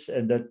benefits,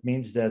 and that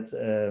means that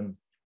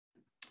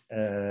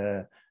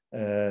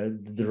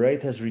the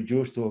rate has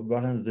reduced to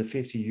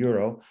 150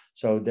 euro.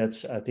 So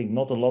that's, I think,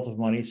 not a lot of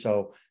money.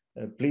 So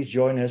please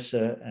join us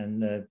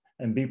and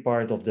be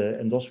part of the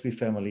endoscopy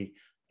family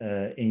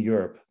in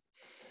Europe.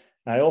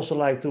 I also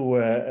like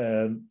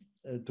to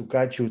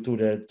guide you to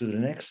the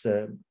next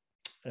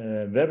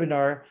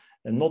webinar,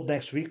 and not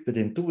next week, but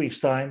in 2 weeks'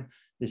 time.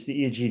 This is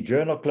the ESGE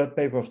Journal Club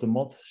Paper of the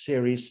Month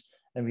series,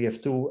 and we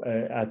have two,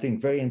 I think,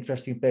 very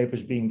interesting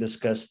papers being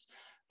discussed.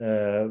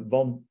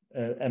 One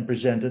and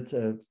presented,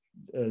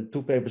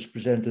 two papers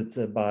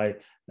presented by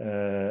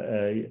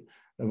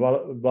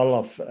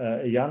Wallaf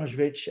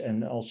Januszewicz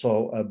and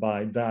also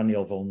by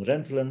Daniel van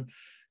Rentelen.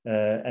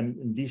 And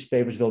these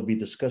papers will be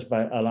discussed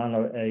by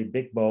Alano A.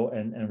 Bigbo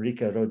and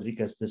Enrique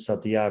Rodriguez de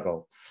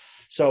Santiago.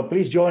 So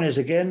please join us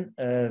again.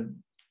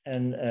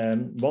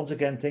 And once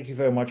again, thank you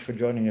very much for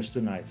joining us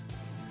tonight.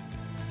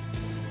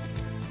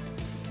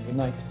 Good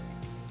night.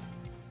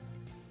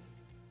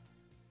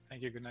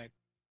 Thank you. Good night.